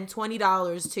send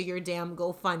 $20 to your damn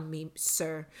GoFundMe,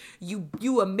 sir.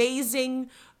 You amazing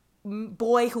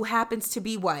boy who happens to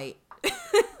be white.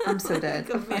 I'm so dead.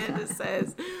 Like Amanda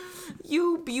says,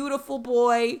 you beautiful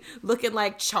boy looking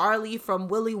like Charlie from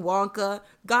Willy Wonka.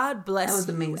 God bless you, that was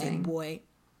amazing. Egg Boy.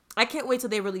 I can't wait till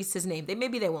they release his name.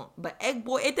 Maybe they won't. But Egg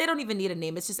Boy, they don't even need a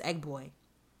name. It's just Egg Boy.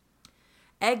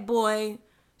 Egg Boy,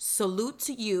 salute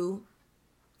to you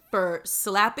for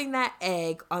slapping that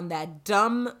egg on that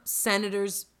dumb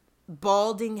senator's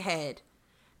balding head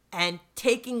and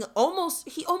he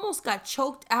almost got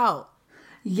choked out.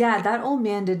 Yeah, that old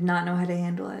man did not know how to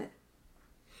handle it.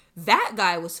 That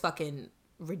guy was fucking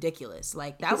ridiculous.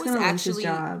 Like that was actually lose his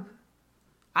job.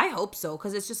 I hope so,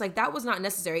 because it's just like that was not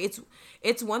necessary.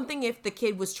 It's one thing if the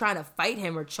kid was trying to fight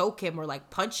him or choke him or like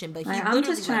punch him, but he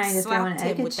literally slapped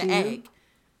him with the egg.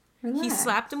 Relax. He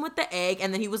slapped him with the egg,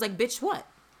 and then he was like, "Bitch, what?"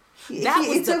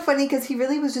 It's so funny because he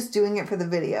really was just doing it for the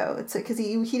video. It's like because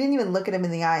he didn't even look at him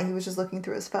in the eye. He was just looking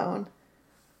through his phone.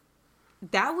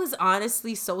 That was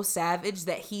honestly so savage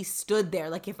that he stood there.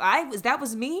 Like if that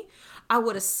was me, I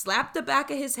would have slapped the back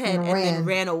of his head and then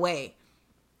ran away.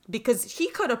 Because he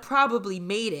could have probably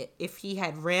made it if he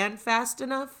had ran fast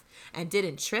enough and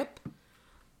didn't trip.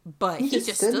 But he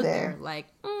just stood there like,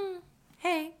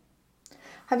 hey.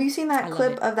 Have you seen that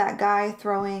clip of that guy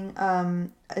throwing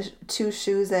 2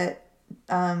 shoes at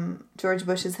George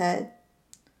Bush's head?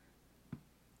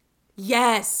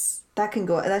 Yes. That can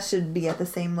go. That should be at the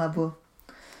same level.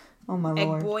 Oh my Egg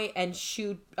lord. boy and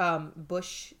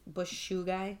bush shoe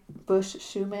guy. Bush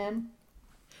shoe man.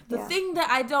 The thing that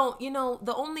I don't,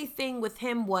 the only thing with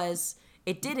him was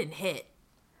it didn't hit.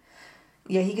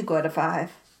 Yeah, he could go at a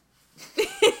 5.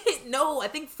 No, I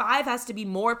think 5 has to be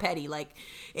more petty. Like,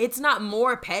 it's not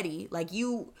more petty. Like,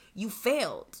 you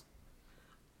failed.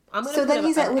 So then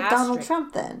he's with Donald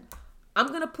Trump then. I'm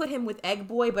going to put him with Egg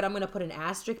Boy, but I'm going to put an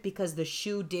asterisk because the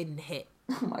shoe didn't hit.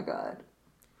 Oh my God.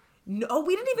 No,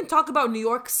 we didn't even talk about New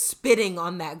York spitting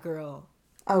on that girl.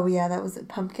 Oh yeah, that was a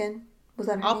Pumpkin. Was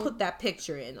that her I'll name? put that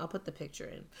picture in. I'll put the picture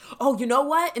in. Oh, you know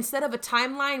what? Instead of a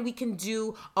timeline, we can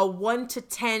do a 1 to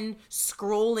 10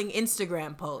 scrolling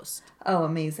Instagram post. Oh,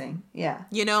 amazing. Yeah.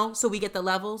 So we get the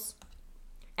levels.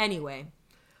 Anyway,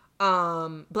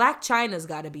 Black China's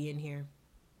got to be in here.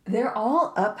 They're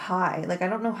all up high. Like, I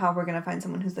don't know how we're gonna find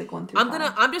someone who's like 1 through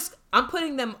 5. I'm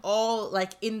putting them all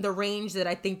like in the range that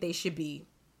I think they should be.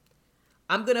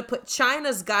 I'm gonna put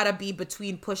China's gotta be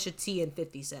between Pusha T and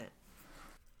 50 Cent.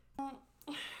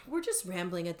 We're just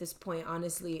rambling at this point,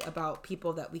 honestly, about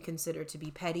people that we consider to be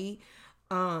petty.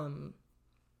 I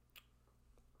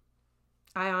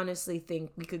honestly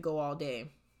think we could go all day.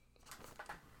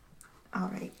 All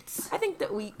right. I think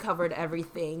that we covered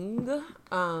everything.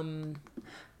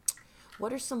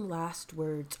 What are some last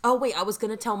words? Oh, wait, I was going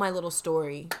to tell my little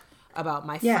story about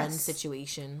my friend's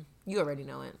situation. You already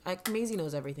know it. Maisie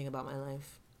knows everything about my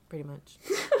life, pretty much.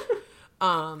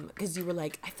 Because you were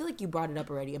like, I feel like you brought it up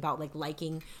already about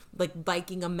liking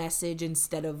a message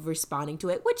instead of responding to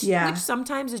it, which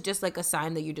sometimes is just like a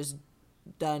sign that you're just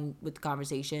done with the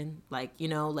conversation. Like,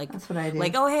 that's what I do.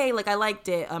 Like, oh, hey, like I liked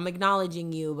it. I'm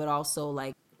acknowledging you, but also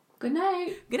like, good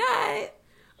night. Good night.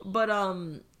 But,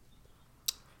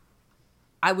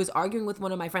 I was arguing with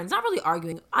one of my friends, not really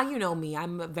arguing. You know me,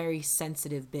 I'm a very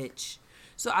sensitive bitch.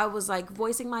 So I was like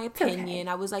voicing my opinion. Okay.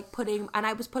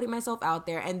 I was putting myself out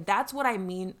there. And that's what I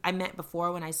meant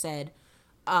before when I said,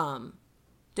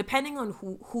 depending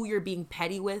on who you're being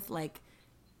petty with, like,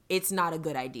 it's not a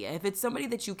good idea. If it's somebody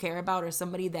that you care about or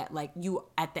somebody that like you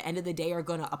at the end of the day are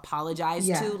going to apologize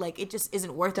to, like, it just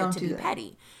isn't worth it to be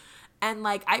petty. And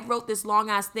like, I wrote this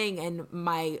long ass thing and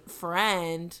my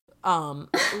friend,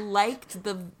 liked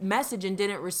the message and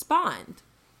didn't respond.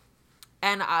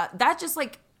 And, that just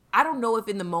like, I don't know if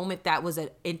in the moment that was an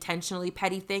intentionally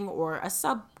petty thing or a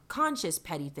subconscious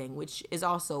petty thing, which is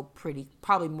also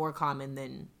probably more common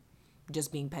than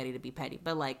just being petty to be petty.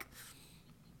 But like,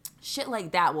 shit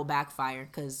like that will backfire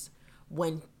because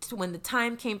when the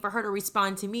time came for her to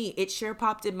respond to me, it sure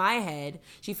popped in my head.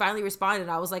 She finally responded.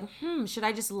 I was like, should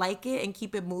I just like it and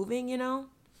keep it moving,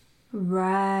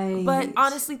 Right. But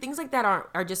honestly, things like that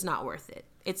are just not worth it.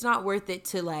 It's not worth it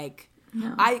to like,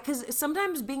 no. Because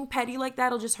sometimes being petty like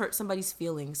that will just hurt somebody's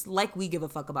feelings. Like we give a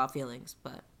fuck about feelings.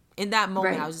 But in that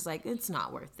moment, I was just like, it's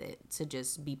not worth it to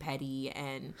just be petty.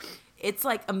 And it's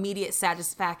like immediate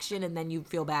satisfaction and then you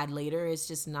feel bad later. It's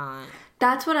just not.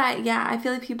 That's what I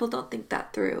feel like people don't think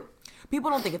that through.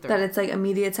 People don't think it through. That it's like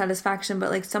immediate satisfaction.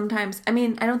 But like sometimes, I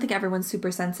mean, I don't think everyone's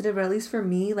super sensitive. But at least for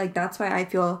me, like that's why I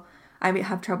feel I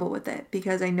have trouble with it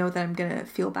because I know that I'm going to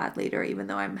feel bad later, even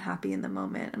though I'm happy in the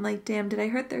moment. I'm like, damn, did I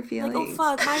hurt their feelings? Like,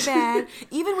 oh, fuck, my bad.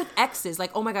 Even with exes,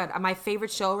 like, oh my God, my favorite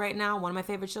show right now, one of my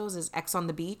favorite shows is Ex on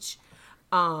the Beach.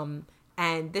 And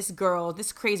this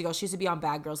crazy girl, she used to be on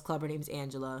Bad Girls Club. Her name's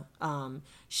Angela.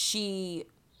 She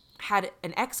had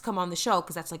an ex come on the show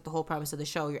because that's like the whole premise of the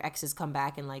show. Your exes come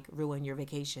back and like ruin your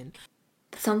vacation.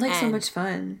 Sounds like so much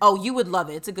fun. Oh, you would love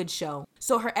it. It's a good show.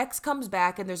 So her ex comes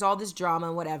back and there's all this drama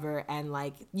and whatever. And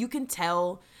like, you can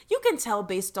tell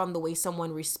based on the way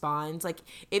someone responds. Like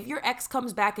if your ex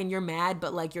comes back and you're mad,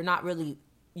 but like, you're not really,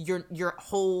 your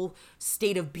whole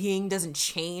state of being doesn't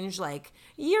change. Like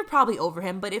you're probably over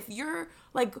him. But if you're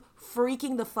like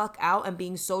freaking the fuck out and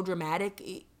being so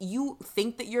dramatic, you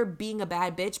think that you're being a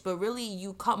bad bitch, but really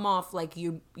you come off like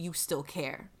you still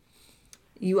care.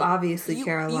 You obviously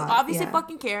care a lot. You obviously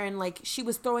fucking care. And like she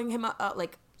was throwing him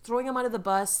under the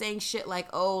bus, saying shit like,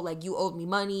 oh, like you owed me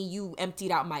money. You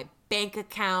emptied out my bank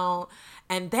account.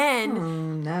 And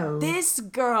then this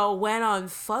girl went on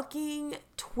fucking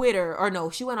Twitter, or no,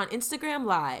 she went on Instagram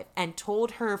Live and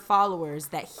told her followers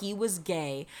that he was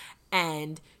gay.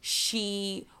 And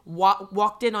she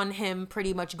walked in on him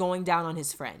pretty much going down on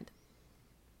his friend.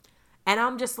 And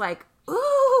I'm just like,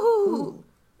 ooh.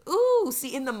 Ooh,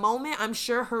 see, in the moment, I'm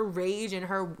sure her rage and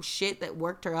her shit that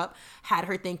worked her up had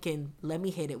her thinking, let me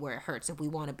hit it where it hurts. If we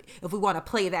want to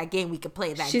play that game, we can play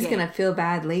that game. She's going to feel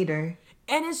bad later.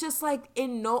 And it's just like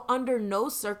under no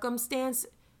circumstance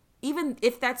even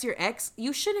if that's your ex,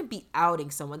 you shouldn't be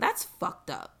outing someone. That's fucked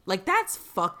up. Like, that's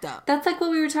fucked up. That's like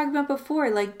what we were talking about before.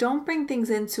 Like, don't bring things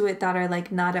into it that are,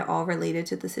 like, not at all related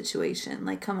to the situation.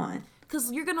 Like, come on.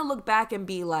 Because you're going to look back and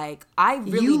be like,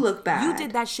 you look bad. You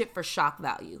did that shit for shock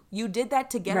value. You did that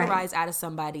to get a rise out of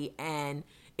somebody, and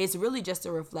it's really just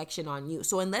a reflection on you.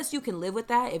 So unless you can live with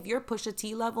that, if you're Pusha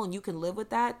T level and you can live with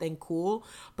that, then cool.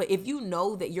 But if you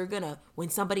know that you're gonna, when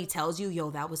somebody tells you, yo,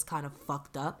 that was kind of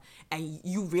fucked up, and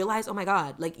you realize, oh my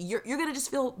God, like you're gonna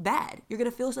just feel bad. You're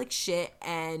gonna feel like shit,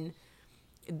 and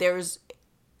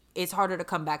it's harder to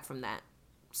come back from that.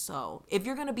 So if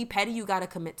you're gonna be petty, you gotta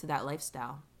commit to that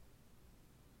lifestyle.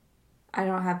 I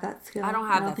don't have that skill. I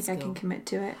don't think I can commit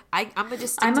to it.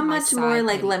 I'm a much more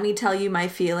like, let me tell you my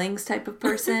feelings type of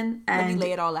person. And let me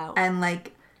lay it all out. And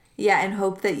like, yeah, and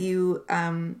hope that you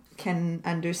can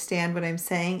understand what I'm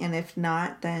saying. And if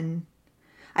not, then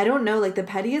I don't know. Like, the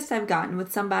pettiest I've gotten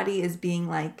with somebody is being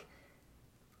like,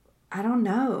 I don't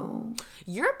know.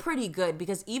 You're pretty good,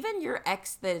 because even your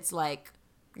ex that's like,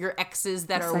 your exes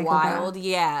that are wild,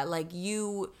 yeah, like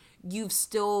you've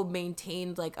still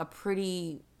maintained like a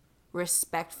pretty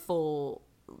respectful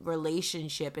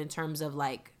relationship in terms of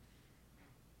like,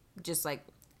 just like,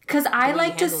 because I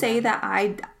like to say that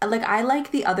I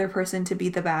like the other person to be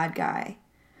the bad guy.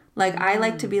 Like, I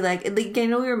like to be like, I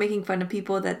know we were making fun of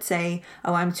people that say,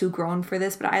 oh, I'm too grown for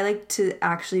this, but I like to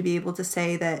actually be able to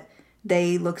say that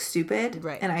they look stupid,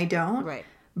 right, and I don't. Right.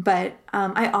 But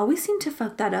I always seem to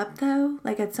fuck that up, though.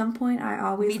 Like, at some point, I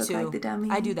always look like the dummy.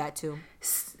 I do that, too.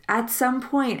 At some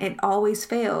point, it always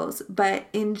fails. But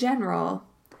in general,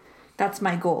 that's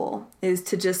my goal, is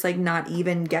to just, like, not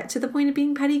even get to the point of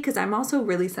being petty. Because I'm also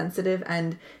really sensitive.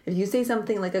 And if you say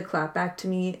something like a clap back to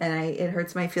me and it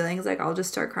hurts my feelings, like, I'll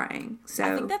just start crying. So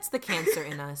I think that's the Cancer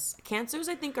in us. Cancers,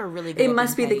 I think, are really good. It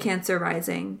must be the Cancer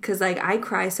rising. Because, like, I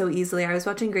cry so easily. I was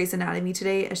watching Grey's Anatomy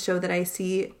today, a show that I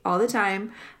see all the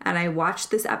time. And I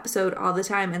watched this episode all the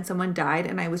time. And someone died.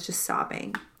 And I was just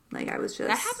sobbing. Like, I was just...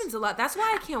 That happens a lot. That's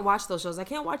why I can't watch those shows. I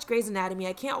can't watch Grey's Anatomy.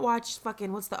 I can't watch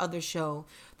fucking... What's the other show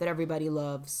that everybody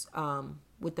loves?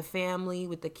 With the family,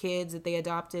 with the kids that they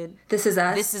adopted. This Is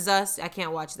Us. This Is Us. I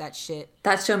can't watch that shit.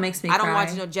 That show makes me cry. I don't watch,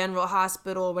 General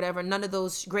Hospital or whatever. None of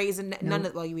those Grey's and... None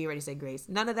of... Well, you already said Grey's.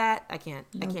 None of that. I can't.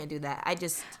 I can't do that. I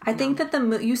think that the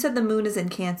moon... You said the moon is in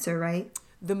Cancer, right?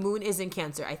 The moon is in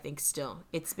Cancer, I think, still.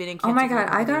 It's been in Cancer. Oh my God.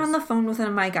 I got on the phone with one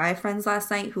of my guy friends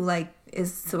last night who, like,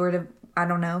 is sort of... I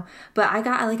don't know. But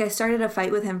I started a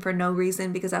fight with him for no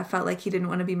reason because I felt like he didn't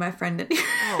want to be my friend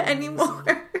anymore.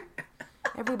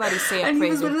 Everybody say a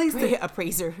prayer for Maisie. A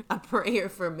prayer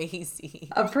for Maisie.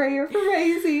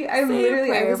 I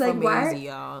was like, why?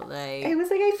 Y'all. Like, I was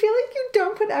like, I feel like you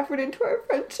don't put effort into our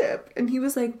friendship. And he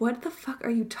was like, what the fuck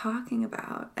are you talking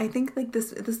about? I think like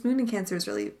this moon in Cancer is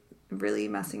really, really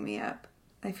messing me up.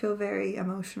 I feel very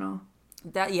emotional.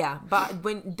 But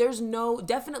when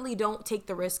definitely don't take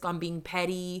the risk on being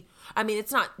petty. I mean,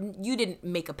 it's not, you didn't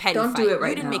make a petty fight. Don't do it right now.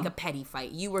 You didn't make a petty fight.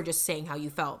 You were just saying how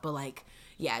you felt, but like,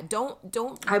 yeah, don't.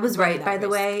 I was right, by the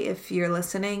way. If you're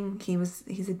listening, he's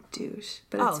a douche.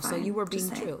 But it's fine. So you were being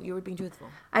true. You were being truthful.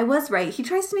 I was right. He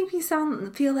tries to make me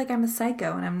feel like I'm a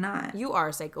psycho, and I'm not. You are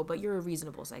a psycho, but you're a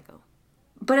reasonable psycho.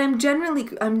 But I'm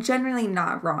generally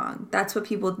not wrong. That's what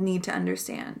people need to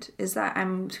understand, is that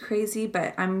I'm crazy,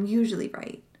 but I'm usually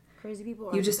right. Crazy people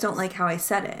are You just don't like how I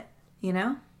said it, you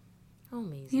know? Oh,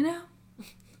 amazing. You know?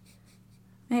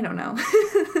 I don't know.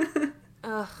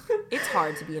 It's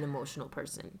hard to be an emotional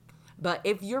person. But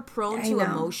if you're prone to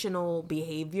emotional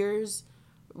behaviors,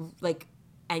 like,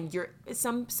 and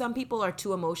some people are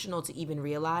too emotional to even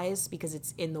realize because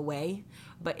it's in the way.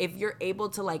 But if you're able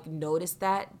to like notice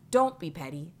that, don't be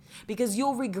petty, because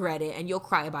you'll regret it and you'll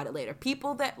cry about it later.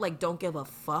 People that like don't give a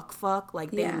fuck,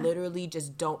 like they literally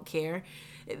just don't care.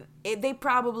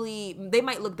 They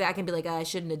might look back and be like, I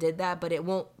shouldn't have did that, but it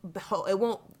won't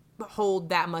hold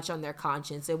that much on their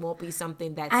conscience. It won't be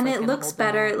something that's and like, it looks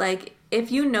better like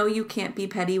if you know you can't be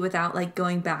petty without like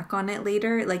going back on it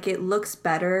later. Like, it looks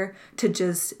better to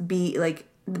just be like,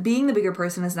 being the bigger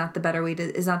person is not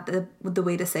the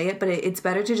way to say it, but it's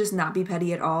better to just not be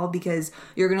petty at all, because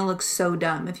you're gonna look so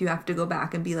dumb if you have to go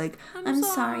back and be like, I'm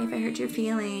sorry if I hurt your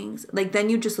feelings. Like, then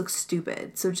you just look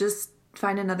stupid. So just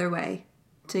find another way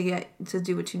to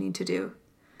do what you need to do.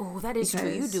 Oh, that is true.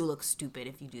 You do look stupid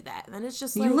if you do that. Then it's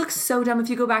just like... You look so dumb if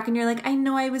you go back and you're like, I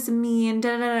know I was mean,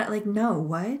 da-da-da-da. Like, no,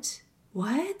 what?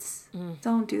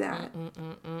 Don't do that.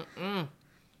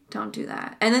 Don't do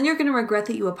that. And then you're going to regret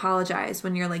that you apologized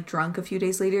when you're, like, drunk a few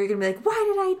days later. You're going to be like,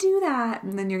 why did I do that?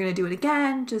 And then you're going to do it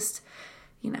again. Just,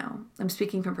 I'm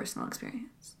speaking from personal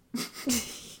experience.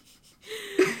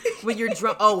 when you're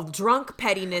drunk. Oh, drunk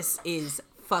pettiness is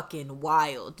fucking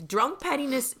wild. Drunk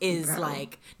pettiness is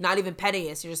like not even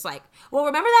pettiness. You're just like, well,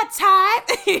 remember that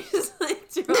time? You're just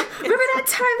like, drunk. Remember that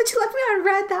time that you left me on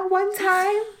red that one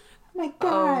time? Oh my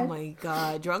god. Oh my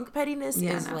god. Drunk pettiness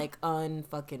is like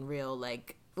unfucking real.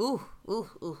 Like, ooh.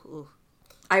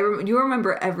 You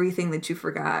remember everything that you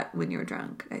forgot when you were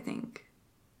drunk, I think.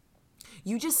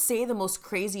 You just say the most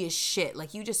craziest shit.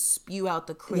 Like, you just spew out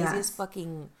the craziest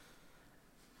fucking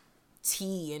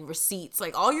tea and receipts.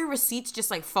 Like, all your receipts just,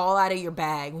 like, fall out of your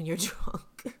bag when you're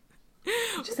drunk.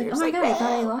 Just like, oh my god, I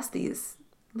thought I lost these.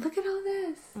 Look at all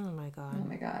this. Oh my god. Oh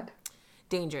my god.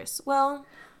 Dangerous. Well,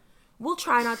 we'll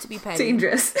try not to be petty.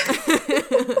 Dangerous.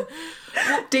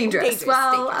 Dangerous.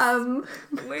 Well,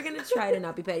 we're gonna try to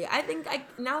not be petty. I think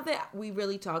now that we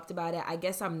really talked about it, I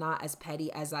guess I'm not as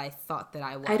petty as I thought that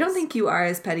I was. I don't think you are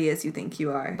as petty as you think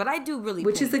you are. But I do really,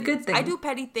 which is a good thing. I do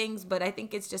petty things, but I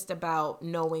think it's just about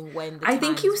knowing when. I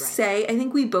think you say. I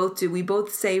think we both do. We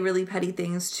both say really petty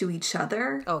things to each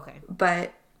other. Okay.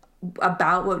 But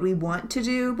about what we want to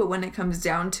do, but when it comes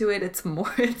down to it, it's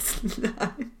more. It's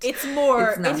not. It's more.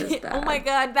 It's not as bad. Oh my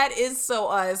god, that is so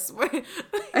us.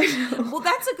 I know. Well,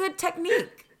 that's a good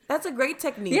technique. That's a great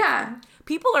technique. Yeah.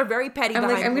 People are very petty. I'm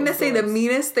going to say the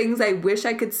meanest things I wish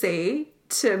I could say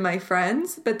to my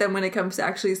friends, but then when it comes to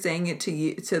actually saying it to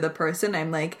you, to the person,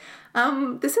 I'm like,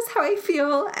 this is how I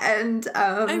feel, and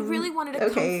I really wanted to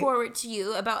come forward to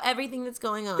you about everything that's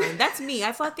going on. That's me.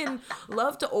 I fucking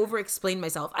love to over-explain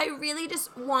myself. I really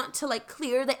just want to, like,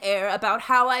 clear the air about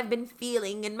how I've been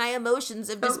feeling, and my emotions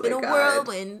have just been a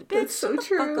whirlwind. Bitch, that's so shut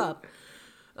true. The fuck up.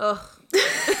 Ugh.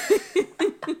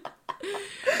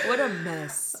 What a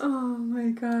mess. Oh my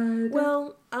god.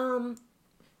 Well,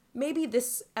 maybe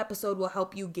this episode will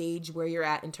help you gauge where you're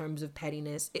at in terms of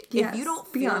pettiness. If you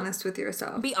don't be honest with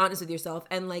yourself. Be honest with yourself.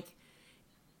 And, like,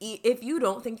 if you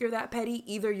don't think you're that petty,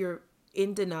 either you're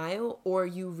in denial or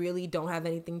you really don't have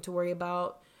anything to worry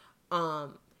about.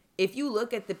 If you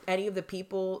look at any of the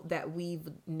people that we've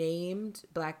named,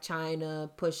 Black China,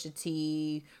 Pusha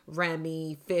T,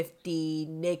 Remy, 50,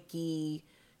 Nicki,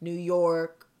 New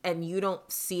York, and you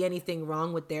don't see anything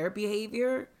wrong with their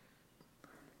behavior,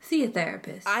 see a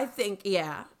therapist. I think,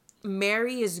 yeah.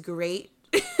 Mary is great.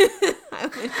 I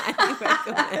would highly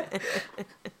recommend.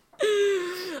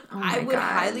 I would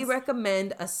highly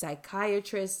recommend a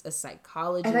psychiatrist, a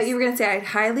psychologist. I thought you were going to say I'd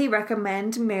highly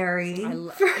recommend Mary. I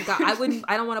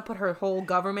don't want to put her whole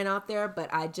government out there,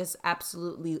 but I just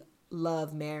absolutely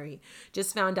love Mary.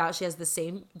 Just found out she has the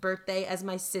same birthday as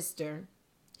my sister.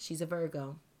 She's a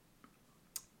Virgo.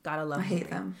 Gotta love. I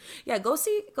hate them. Yeah, go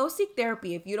seek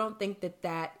therapy if you don't think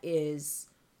that is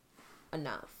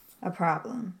enough. A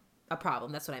problem.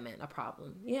 That's what I meant. A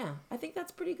problem. Yeah, I think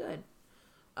that's pretty good.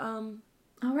 All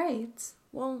right.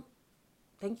 Well,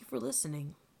 thank you for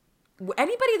listening.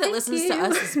 Anybody that listens to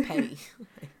us is petty.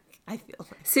 I feel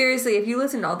like. Seriously, if you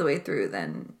listened all the way through,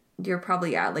 then you're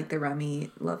probably at like the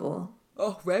Remy level.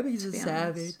 Oh, Remy's a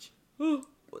savage.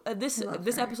 This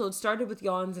episode started with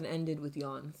yawns and ended with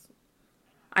yawns.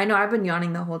 I know, I've been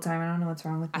yawning the whole time. I don't know what's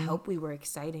wrong with me. I hope we were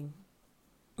exciting.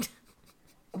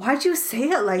 Why'd you say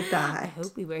it like that? I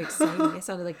hope we were exciting. I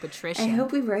sounded like Patricia. I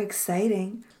hope we were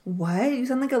exciting. What? You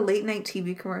sound like a late night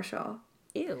TV commercial.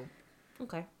 Ew.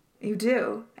 Okay. You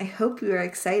do. I hope you are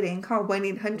exciting. Call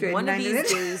 1-800. One of these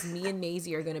days, me and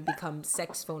Maisie are going to become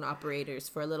sex phone operators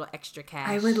for a little extra cash.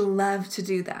 I would love to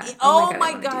do that. Oh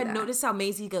my God. Notice how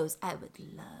Maisie goes, I would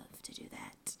love to do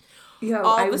that. Yo,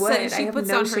 all of a sudden, she puts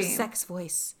on her sex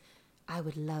voice. I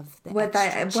would love that. What?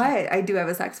 I do have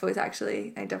a sex voice,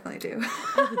 actually. I definitely do.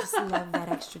 I would just love that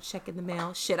extra check in the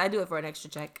mail. Shit, I do it for an extra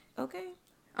check. Okay.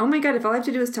 Oh my God, if all I have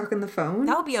to do is talk on the phone,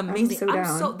 that would be amazing. I'm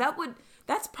so down.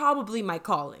 That's probably my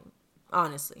calling,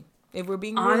 honestly. If we're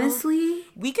being real,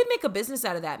 we could make a business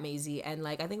out of that, Maisie, and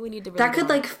like I think we need to. Really that could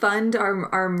like fund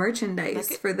our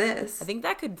merchandise for this. I think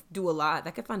that could do a lot.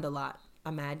 That could fund a lot.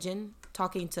 Imagine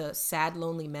talking to sad,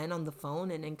 lonely men on the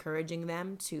phone and encouraging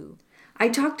them to. I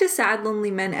talk to sad, lonely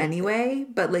men anyway,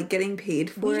 but like getting paid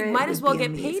for it. You might as well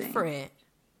get paid for it.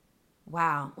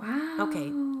 Wow. Okay.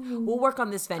 We'll work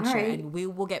on this venture and we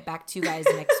will get back to you guys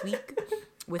next week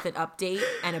with an update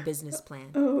and a business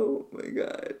plan. Oh my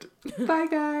God. Bye,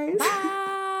 guys.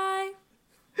 Bye.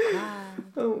 Bye.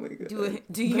 Oh my God.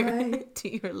 Do your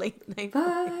late night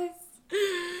voice.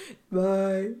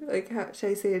 Bye. Like, how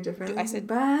should I say it differently? I said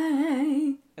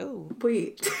bye. Oh.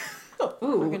 Wait.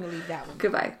 We're going to leave that one.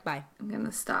 Goodbye. Bye. I'm going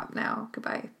to stop now.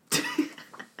 Goodbye.